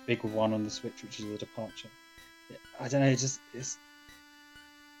next big one on the Switch, which is the Departure. I don't know, it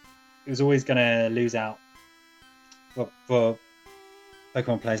was always going to lose out for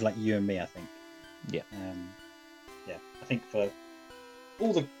Pokemon players like you and me, I think. Yeah. I think for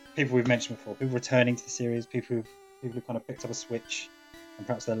all the people we've mentioned before, people returning to the series, people who kind of picked up a Switch, and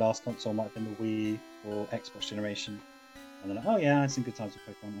perhaps their last console might have been the Wii or Xbox generation, and they're like, oh yeah, I had some good times with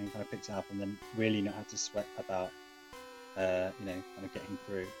Pokemon, and kind of picked it up, and then really not had to sweat about, kind of getting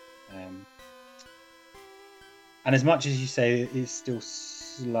through. And as much as you say it's still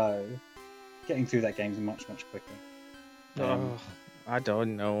slow, getting through that game is much, much quicker. I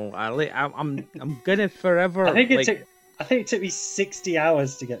don't know. I'm gonna forever. I think it took me 60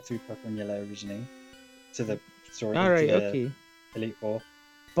 hours to get through Pokemon Yellow originally, to the story. All right, okay. Elite Four.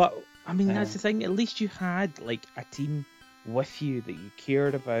 But I mean, that's the thing. At least you had like a team with you that you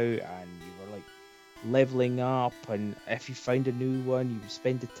cared about, and you were like leveling up. And if you found a new one, you would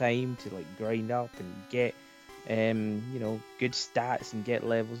spend the time to like grind up and get, good stats and get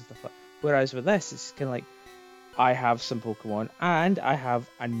levels and stuff like that. Whereas with this, it's kind of like, I have some Pokemon and I have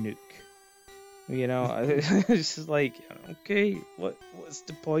a Nuke. You know, it's just like, okay, what's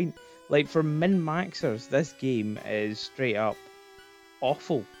the point? Like for min-maxers, this game is straight up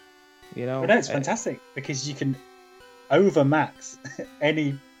awful. You But know, no, it's fantastic because you can overmax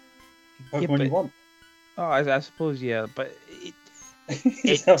any yeah, Pokemon you but want. I suppose yeah, but it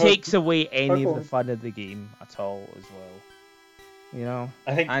So, takes away any of the Pokemon, fun of the game at all as well. You know,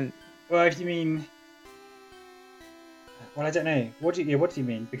 I think. and Well, if you mean, well, I don't know. What do you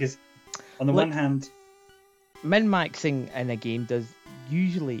mean? Because on the one look, hand, min-maxing in a game does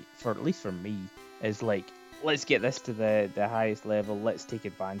usually, for at least for me, is like, let's get this to the highest level, let's take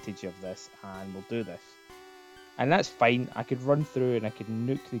advantage of this, and we'll do this. And that's fine. I could run through and I could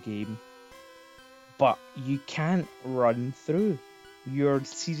nuke the game, but you can't run through. You're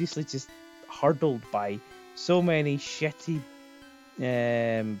seriously just hurdled by so many shitty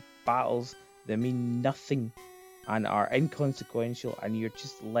battles that mean nothing and are inconsequential, and you're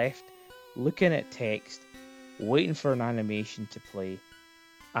just left looking at text, waiting for an animation to play,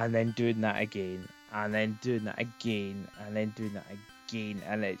 and then doing that again, and then doing that again, and then doing that again,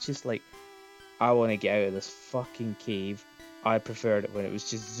 and it's just like, I want to get out of this fucking cave. I preferred it when it was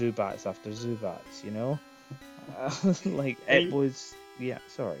just Zubats after Zubats, you know? Like, it was... Yeah,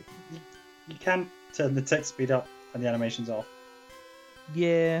 sorry. you can turn the text speed up and the animations off.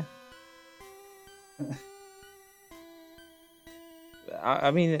 Yeah.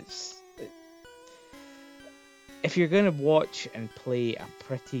 I mean, it's... If you're going to watch and play a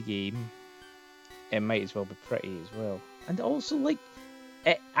pretty game, it might as well be pretty as well. And also, like,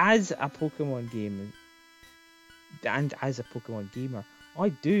 as a Pokemon game, and as a Pokemon gamer, I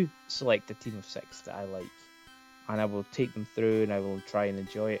do select a team of 6 that I like, and I will take them through and I will try and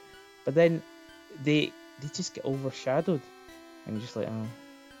enjoy it. But then they just get overshadowed, and you're just like, oh,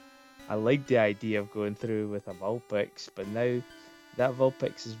 I like the idea of going through with a Vulpix, but now that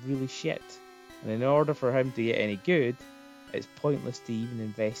Vulpix is really shit, and in order for him to get any good, it's pointless to even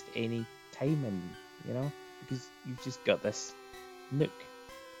invest any time in, you know, because you've just got this Nook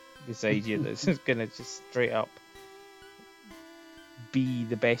beside you that's gonna just straight up be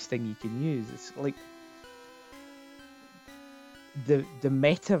the best thing you can use. It's like the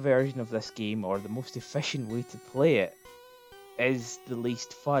meta version of this game, or the most efficient way to play it, is the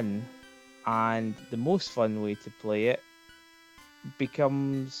least fun, and the most fun way to play it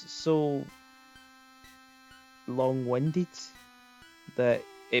becomes so long-winded that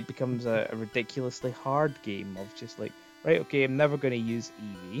it becomes a ridiculously hard game of just like, right, okay, I'm never going to use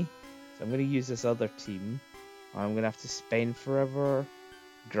Eevee, so I'm going to use this other team, and I'm going to have to spend forever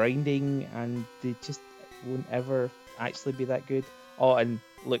grinding, and they just won't ever actually be that good. Oh, and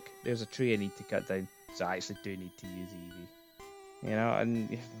look, there's a tree I need to cut down, so I actually do need to use Eevee. You know,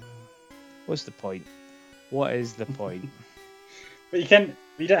 and what's the point? What is the point? But you don't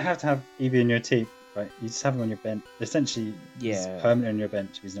have to have Eevee in your team, right? You just have him on your bench. Essentially, he's Yeah. permanent on your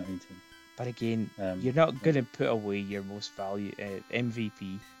bench if he's not in your team. But again, you're not going to put away your most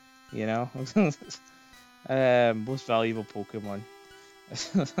MVP, you know? Most valuable Pokemon.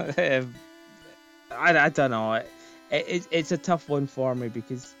 I don't know. It's a tough one for me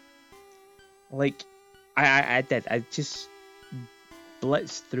because, like, I just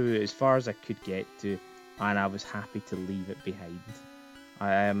blitzed through it as far as I could get to, and I was happy to leave it behind.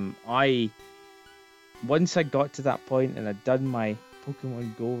 I once I got to that point and I'd done my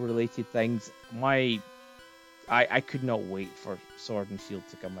Pokemon Go related things, I could not wait for Sword and Shield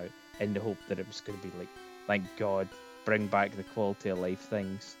to come out in the hope that it was going to be like, thank God, bring back the quality of life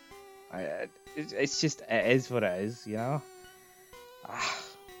things. It's just, it is what it is, you know.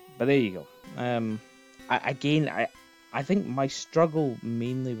 But there you go. I think my struggle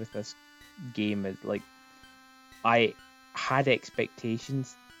mainly with this game is like, I had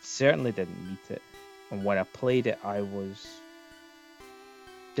expectations, certainly didn't meet it, and when I played it, I was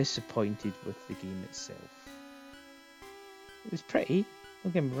disappointed with the game itself. It was pretty,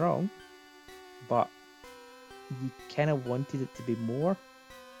 don't get me wrong, but you kind of wanted it to be more.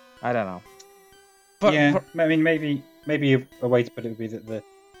 I don't know. But yeah, I mean, maybe a way to put it would be that the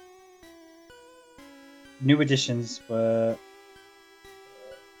new additions were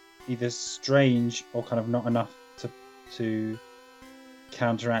either strange or kind of not enough to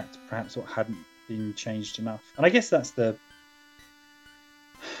counteract perhaps what hadn't been changed enough. And I guess that's the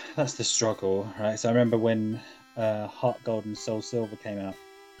struggle, right? So I remember when Heart Gold and Soul Silver came out,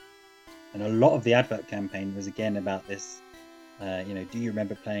 and a lot of the advert campaign was again about this. Do you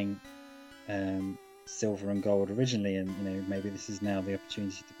remember playing Silver and Gold originally? And maybe this is now the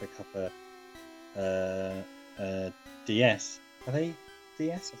opportunity to pick up a DS. Are they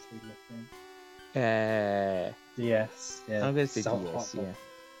DS or 3DS? DS. Yeah. I'm gonna say DS. Yeah.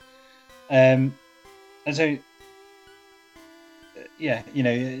 And so, yeah,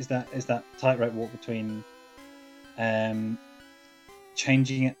 is that tightrope walk between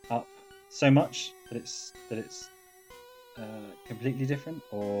changing it up so much that it's completely different,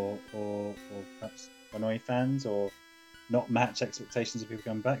 or perhaps annoy fans, or not match expectations of people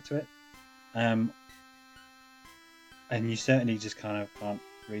going back to it. And you certainly just kind of can't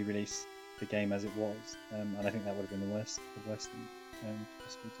re-release the game as it was, and I think that would have been the worst thing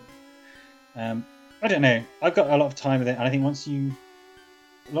possible to do. I don't know. I've got a lot of time with it, and I think a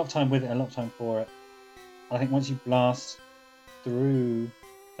lot of time with it, and a lot of time for it. I think once you blast through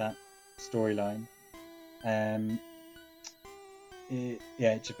that storyline, it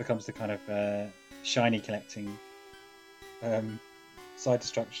just becomes the kind of shiny collecting side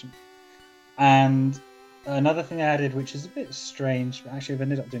destruction. And another thing I added, which is a bit strange, but actually I've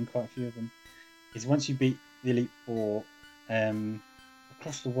ended up doing quite a few of them, is once you beat the Elite Four,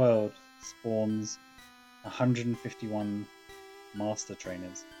 across the world spawns 151 Master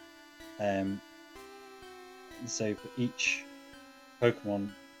Trainers. So for each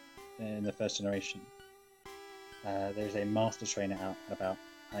Pokemon in the first generation, there's a Master Trainer out and about,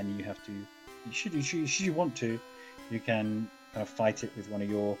 and you have to, should you want to, you can kind of fight it with one of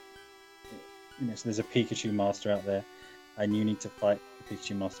your, so there's a Pikachu Master out there, and you need to fight the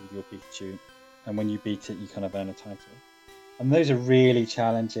Pikachu Master with your Pikachu, and when you beat it, you kind of earn a title. And those are really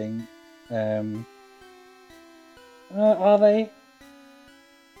challenging. Are they?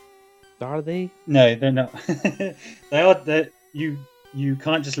 Are they? No, they're not. They are. You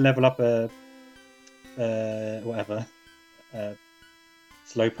can't just level up a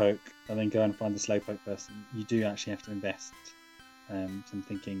Slowpoke and then go and find the Slowpoke person. You do actually have to invest some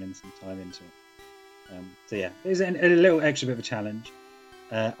thinking and some time into it. So yeah, there's a little extra bit of a challenge.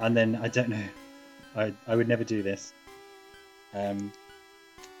 And then I don't know. I would never do this.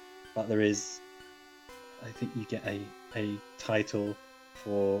 But there is. I think you get a title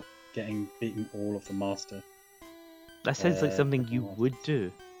for beating all of the Master. That sounds like something you would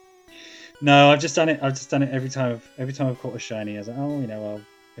do. No, I've just done it every time I've caught a shiny. I was like, I'll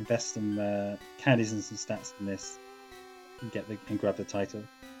invest some candies and some stats in this, and grab the title.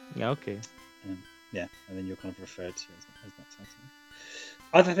 Yeah, okay. Yeah, and then you're kind of referred to as that title.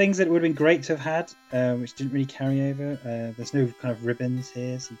 Other things that would have been great to have had, which didn't really carry over. There's no kind of ribbons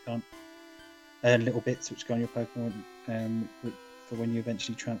here, so you can't earn little bits which go on your Pokemon for when you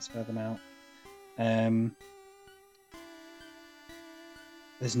eventually transfer them out.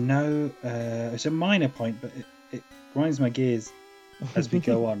 There's no. It's a minor point, but it grinds my gears as we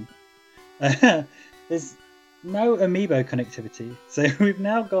go on. There's no amiibo connectivity, so we've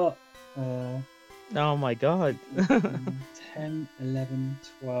now got. Oh my god. 10, 11,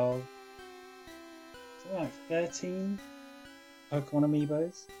 12. Something like 13 Pokemon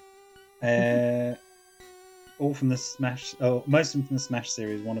amiibos. All from the Smash. Oh, most of them from the Smash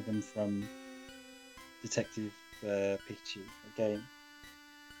series. One of them from Detective Pikachu, a game.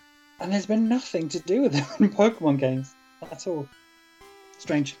 And there's been nothing to do with them in Pokemon games at all.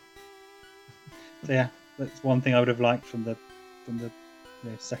 Strange. So yeah, that's one thing I would have liked from the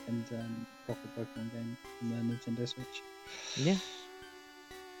second proper Pokemon game from the Nintendo Switch. Yeah.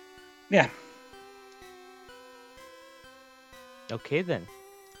 Yeah. Okay then.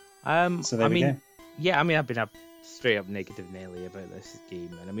 So there we go. Yeah, I've been a straight up negative Nelly about this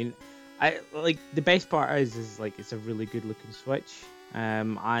game, and I like the best part is like it's a really good looking Switch,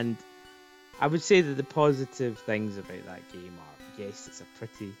 and I would say that the positive things about that game are, yes, it's a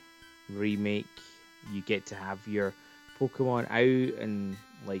pretty remake. You get to have your Pokemon out, and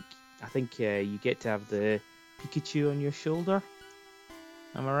like I think you get to have the Pikachu on your shoulder.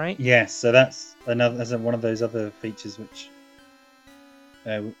 Am I right? Yes. So that's one of those other features which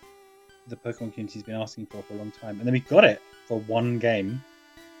the Pokemon community's been asking for a long time, and then we got it for one game.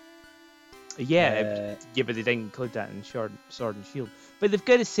 Yeah, but they didn't include that in Sword and Shield. But they've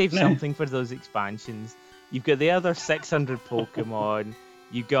got to save something for those expansions. You've got the other 600 Pokemon.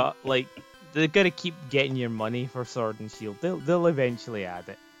 You got they've got to keep getting your money for Sword and Shield. They'll eventually add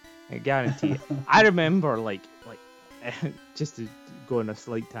it. I guarantee it. I remember just to go on a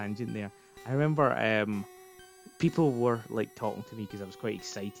slight tangent there. I remember people were talking to me because I was quite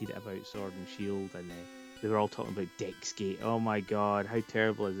excited about Sword and Shield, and they were all talking about Dexgate. Oh my god, how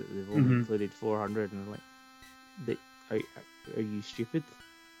terrible is it? They've only included 400, and I'm like, are you stupid?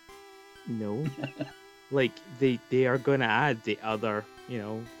 No. They are going to add the other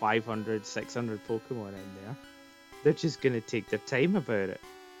 500, 600 Pokemon in there. They're just going to take their time about it.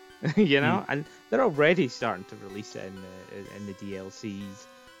 And they're already starting to release it in the DLCs.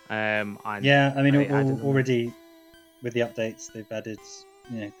 Already with the updates they've added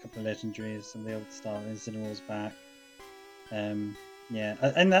a couple of legendaries, some of the old style Incineroar's back. And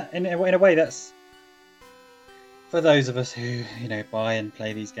that in a way that's for those of us who buy and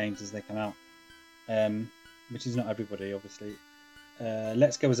play these games as they come out, which is not everybody, obviously.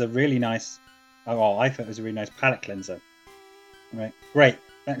 Let's Go was a really nice. Oh, I thought it was a really nice palette cleanser. Right, great.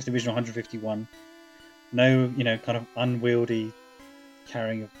 Back to the original 151. No, kind of unwieldy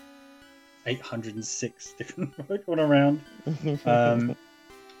carrying of 806 different Pokemon around.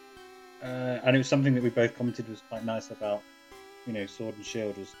 And it was something that we both commented was quite nice about, Sword and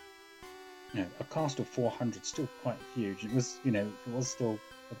Shield was, a cast of 400 still quite huge. It was, it was still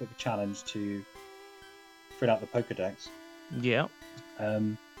a bit of a challenge to fill out the Pokedex. Yeah.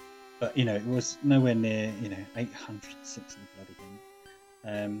 But it was nowhere near 806 in the bloody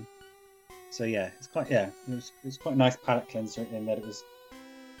game. So yeah, it's quite it was quite a nice palette cleanser in that it was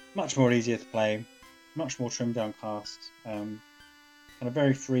much more easier to play, much more trimmed down casts, kind of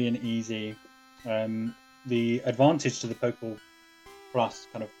very free and easy. The advantage to the Pokeball Plus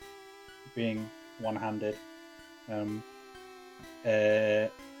kind of being one-handed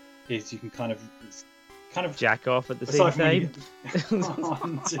is you can kind of jack off at the same time.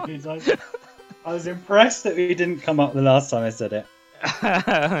 Oh, dude, I was impressed that we didn't come up the last time I said it.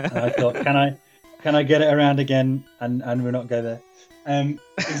 And I thought, can I get it around again and we'll not go there?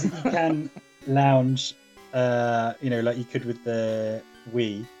 Is that you can lounge, like you could with the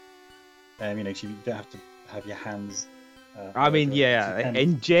Wii. So you don't have to have your hands. I mean, yeah.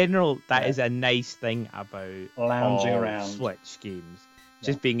 In general, that is a nice thing about lounging around Switch games.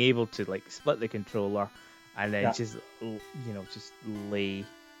 Just being able to split the controller and then just lay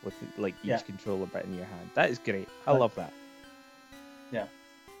with each controller bit in your hand. That is great. I love that. Yeah.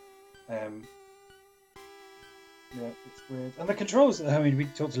 It's weird. And the controls. I mean, we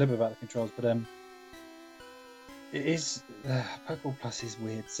talked a little bit about the controls, but it is Pokeball Plus is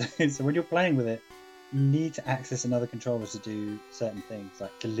weird. So when you're playing with it, you need to access another controller to do certain things,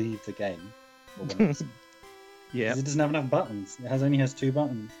 like to leave the game. Or when it's, yeah. It doesn't have enough buttons. It only has 2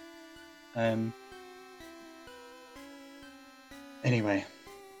 buttons. Anyway,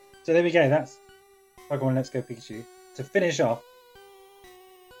 so there we go. That's Pokemon Let's Go Pikachu. To finish off,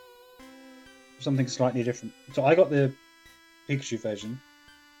 something slightly different. So I got the Pikachu version,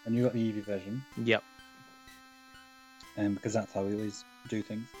 and you got the Eevee version. Yep. Because that's how we always do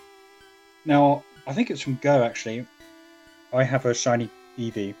things. Now, I think it's from Go, actually. I have a shiny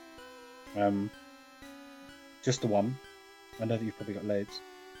Eevee. Just the one. I know that you've probably got loads.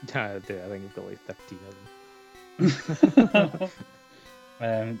 I do. I think I've got 13 of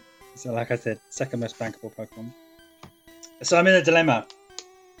them. So like I said, second most bankable Pokemon. So I'm in a dilemma.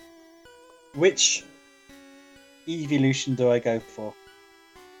 Which evolution do I go for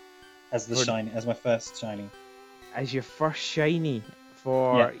as my first shiny? As your first shiny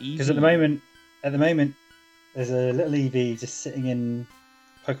for Eevee? Because at the moment, there's a little Eevee just sitting in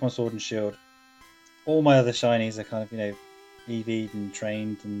Pokemon Sword and Shield. All my other shinies are kind of, EV'd and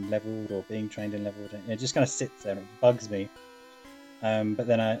trained and leveled, or being trained and leveled. And it just kind of sits there and it bugs me. But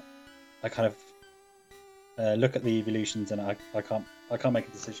then I kind of look at the evolutions and I can't make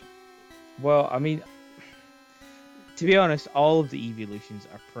a decision. Well, I mean, to be honest, all of the evolutions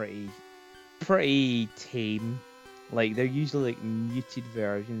are pretty tame. They're usually muted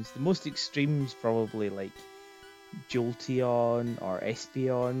versions. The most extreme is probably Jolteon or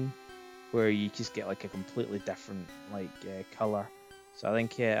Espeon, where you just get a completely different color. So I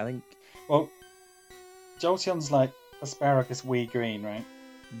think. Well, Jolteon's like Asparagus Wee Green, right?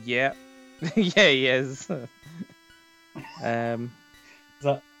 Yeah, yeah, he is. Is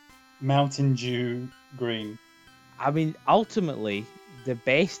that Mountain Dew Green? I mean, ultimately, the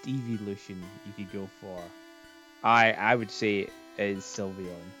best evolution you could go for, I would say, is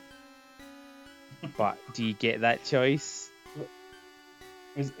Sylveon. But do you get that choice?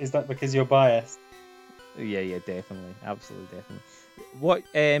 Is that because you're biased? Yeah, definitely, absolutely, definitely. What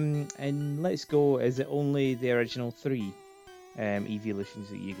and Let's Go, is it only the original 3 evolutions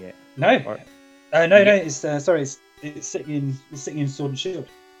that you get? No, no. It's sorry, it's sitting in Sword and Shield.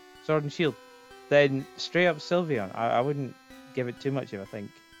 Sword and Shield. Then straight up Sylveon. I wouldn't give it too much of a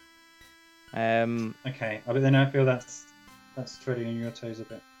think. Okay, but then I feel that's treading on your toes a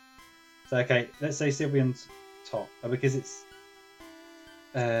bit. So okay, let's say Sylveon's top, because it's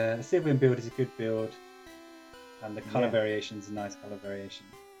the Sylveon build is a good build, and the color variation is a nice color variation.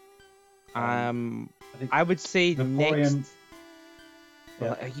 I would say Vaporeon, next.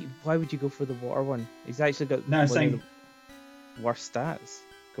 Well, why would you go for the water one? He's actually got one of the worst stats.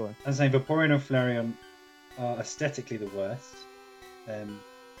 Go on. I'm saying Vaporeon or Flareon are aesthetically the worst.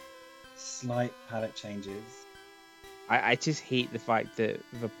 Slight palette changes. I just hate the fact that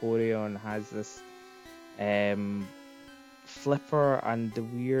Vaporeon has this flipper and the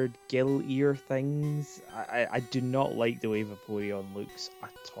weird gill ear things. I do not like the way Vaporeon looks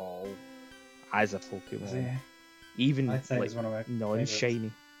at all as a Pokemon. Yeah. Even I'd say like it's one of my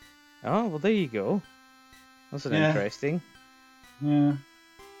non-shiny. Oh, well, there you go. That's an Yeah. interesting. Yeah.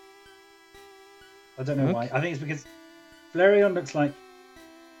 I don't know why. I think it's because Flareon looks like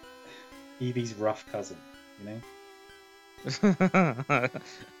Eevee's rough cousin, you know?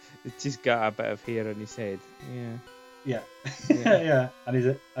 It's just got a bit of hair on his head. Yeah. Yeah. Yeah. Yeah.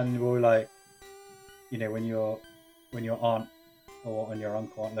 And we're like, you know, when your aunt or when your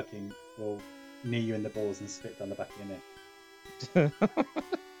uncle aren't looking, will knee you in the balls and spit down the back of your neck.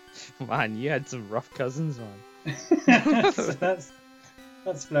 Man, you had some rough cousins, man. So that's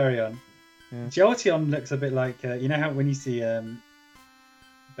Flareon. Yeah. Jolteon looks a bit like you know how when you see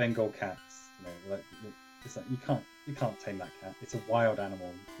Bengal cats, you know, like it's like you can't tame that cat. It's a wild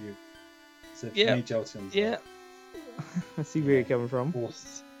animal. So for me, Jolteon's Yeah. I see where you're coming from.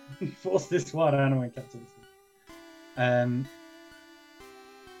 force this wild animal in captivity.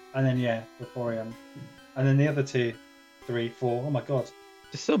 And then Vaporeon, and then the other 2, 3, 4. Oh my god!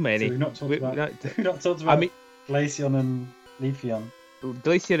 There's so many. So we've not talked about. We've not talked I about mean, Glaceon and Leafeon.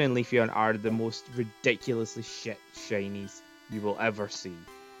 Glaceon and Leafeon are the most ridiculously shit shinies you will ever see.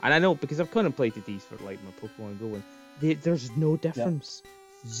 And I know because I've contemplated these for like my Pokemon Go, and there's no difference.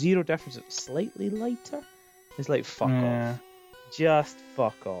 Zero difference. It's slightly lighter. It's like fuck off. Just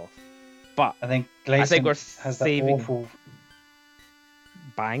fuck off. But I think Glaceon we're has saving that awful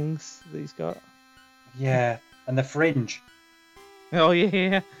bangs that he's got. and the fringe. Oh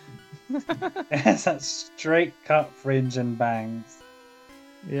yeah. It has that straight cut fringe and bangs.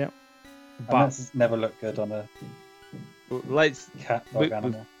 Yeah. And But that's never looked good on a let's cat dog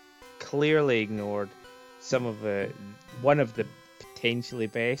animal. clearly ignored one of the potentially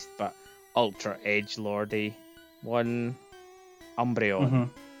best but ultra edgelordy one, Umbreon.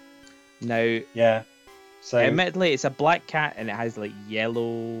 Mm-hmm. Now, so admittedly, it's a black cat and it has like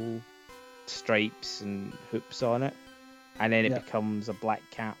yellow stripes and hoops on it, and then it becomes a black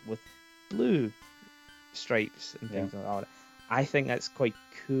cat with blue stripes and things like that. I think that's quite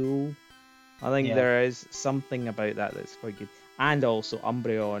cool. I think there is something about that that's quite good. And also,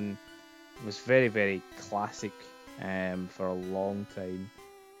 Umbreon was very, very classic for a long time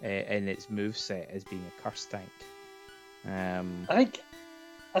in its moveset as being a curse tank.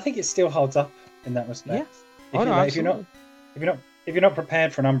 I think it still holds up in that respect. Yeah. If you're not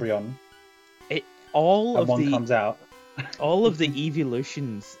prepared for an Umbreon, comes out. All of the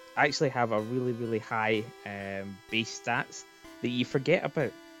evolutions actually have a really, really high base stats that you forget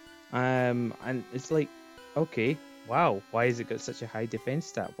about. And it's like, okay, wow, why has it got such a high defense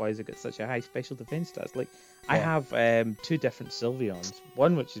stat? Why has it got such a high special defense stat? Like, I have 2 different Sylveons,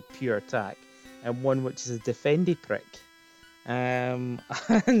 one which is pure attack, and one which is a Defendy Prick. And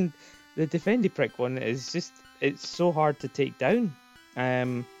the Defendy Prick one is just, it's so hard to take down.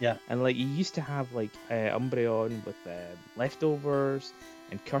 And like you used to have like Umbreon with leftovers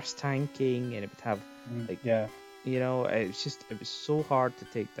and curse tanking, and it would have you know, it was so hard to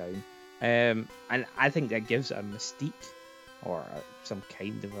take down. And I think that gives it a mystique, or some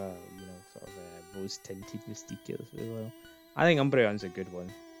kind of a, you know, sort of a rose tinted mystique as well. I think Umbreon's a good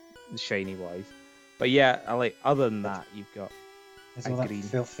one, shiny wise. But yeah, I like, other than that, you've got there's all green. That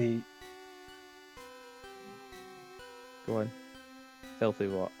filthy. Go on. Filthy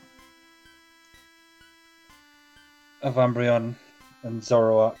what? Of Umbreon and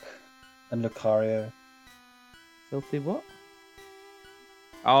Zoroark and Lucario. Filthy what?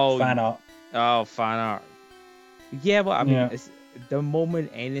 Oh, fan art. Oh, fan art. Yeah, but I mean, it's, the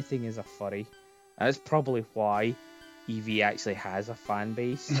moment anything is a furry, that's probably why Eevee actually has a fan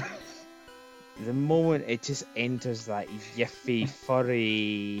base. The moment it just enters that yiffy,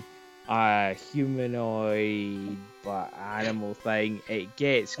 furry, humanoid but animal thing, it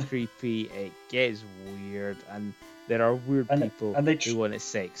gets creepy, it gets weird, and there are weird people who want to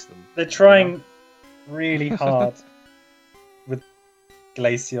sex them. They're trying really hard with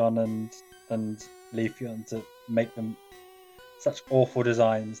Glaceon and Leafeon to make them such awful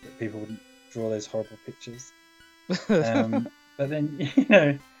designs that people wouldn't draw those horrible pictures. But then, you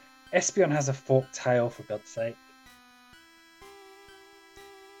know, Espeon has a forked tail, for God's sake.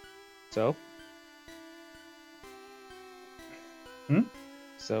 So?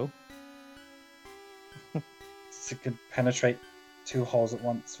 So? So it can penetrate 2 holes at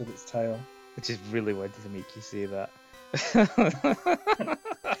once with its tail. I just really wanted to make you say that.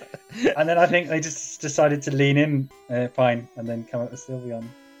 And then I think they just decided to lean in fine and then come up with Sylveon.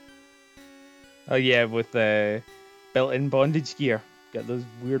 Oh yeah, with built-in bondage gear. Got those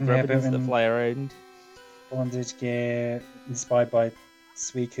weird Yeah, ribbons that built-in- fly around. Bondage gear inspired by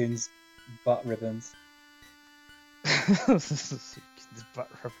Suicune's butt ribbons.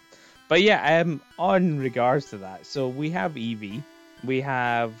 But yeah, on regards to that, so we have Eevee, we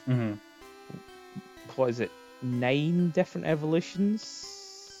have Mm-hmm. what is it, 9 different evolutions?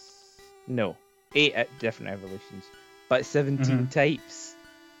 No, 8 different evolutions, but 17 types.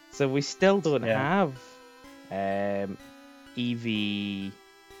 So we still don't have Eevee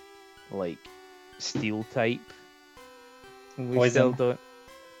like steel type. We Poison. still don't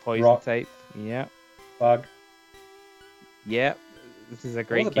poison Rock. type. Yeah. Bug. Yep. This is a All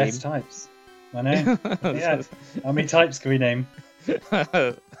great the game. best types. I know. Yeah. How many types can we name?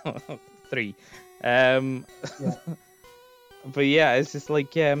 3. But yeah, it's just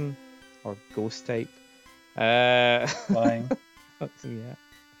like or ghost type. Flying. Yeah.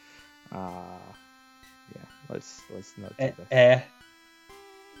 Yeah. Let's not do this. Air.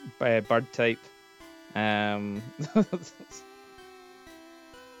 Bird type.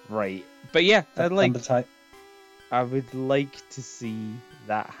 Right. But yeah, Thunder type. I would like to see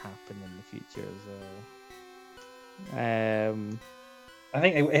that happen in the future as well. I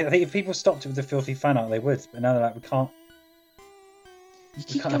think if people stopped with the filthy fan art, they would. But now they're like, we can't. You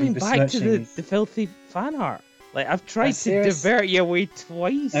keep can't have coming you back to besmirching the filthy fan art. Like, I've tried to serious? divert you away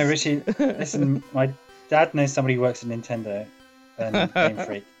twice. No, Richie. Listen, my dad knows somebody who works at Nintendo and Game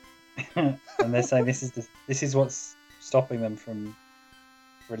Freak, and they're saying this is what's stopping them from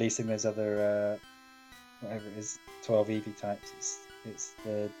releasing those other whatever it is, 12 Eevee types. It's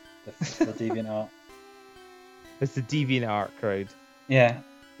the deviant art. It's the deviant art crowd. Yeah,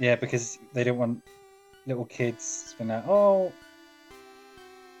 because they don't want little kids being like, oh,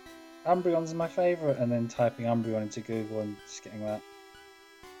 Umbreon's my favourite, and then typing Umbreon into Google and just getting that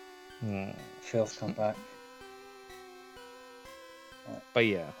filth come back. But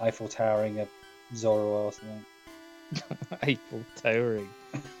yeah, Eiffel towering a Zoro or something. Eiffel towering.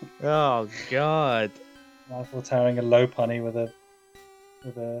 Oh god. Eiffel towering a Lopunny with a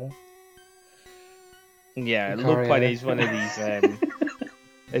Yeah, Lucario. Lopunny is one of these.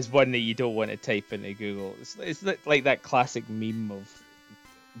 Is one that you don't want to type into Google. It's like that classic meme of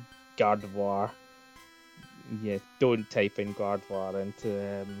Gardevoir. Yeah, don't type in Gardevoir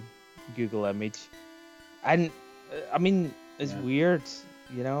into Google image. And I mean, it's weird,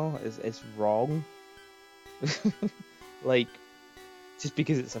 you know. It's wrong. Like, just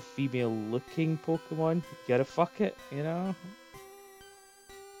because it's a female-looking Pokemon, you gotta fuck it, you know.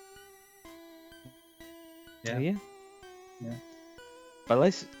 Yeah. But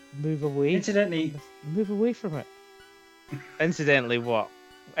let's move away. Incidentally, Move away from it. Incidentally, what?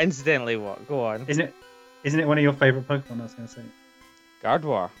 Incidentally, what? Go on. isn't it one of your favourite Pokemon? I was going to say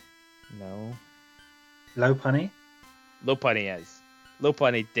Gardevoir. No. Lopunny. Lopunny is.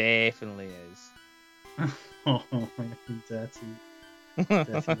 Lopunny definitely is. Oh, dirty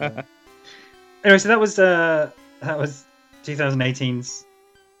boy. Anyway, so that was 2018's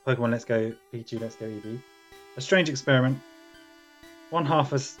Pokemon Let's Go Pikachu Let's Go Eevee. A strange experiment. One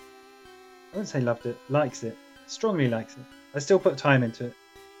half us, I wouldn't say loved it, likes it, strongly likes it. I still put time into it.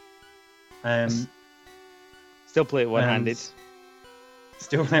 Still play it one-handed.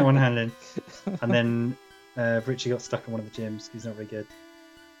 Still play it one-handed. And then Richie got stuck in one of the gyms. He's not very good.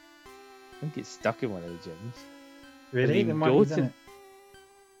 I think it's stuck in one of the gyms. Really? Didn't Then why go have you done to- it?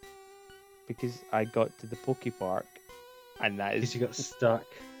 Because I got to the Poke Park, and that Because is you got stuck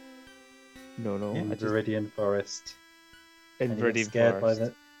no. in I just Viridian Forest. in And you got Viridian scared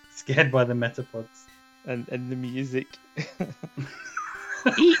Forest. scared by the Metapods. and the music.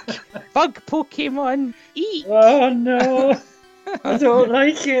 Eek! Bug Pokemon! Eek! Oh no! I don't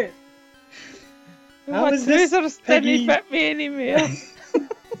like it. How My is this, trousers Peggy? didn't fit me anymore.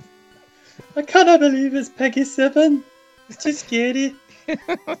 I cannot believe it's Peggy 7. It's too scary.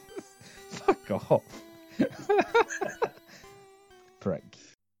 Fuck off.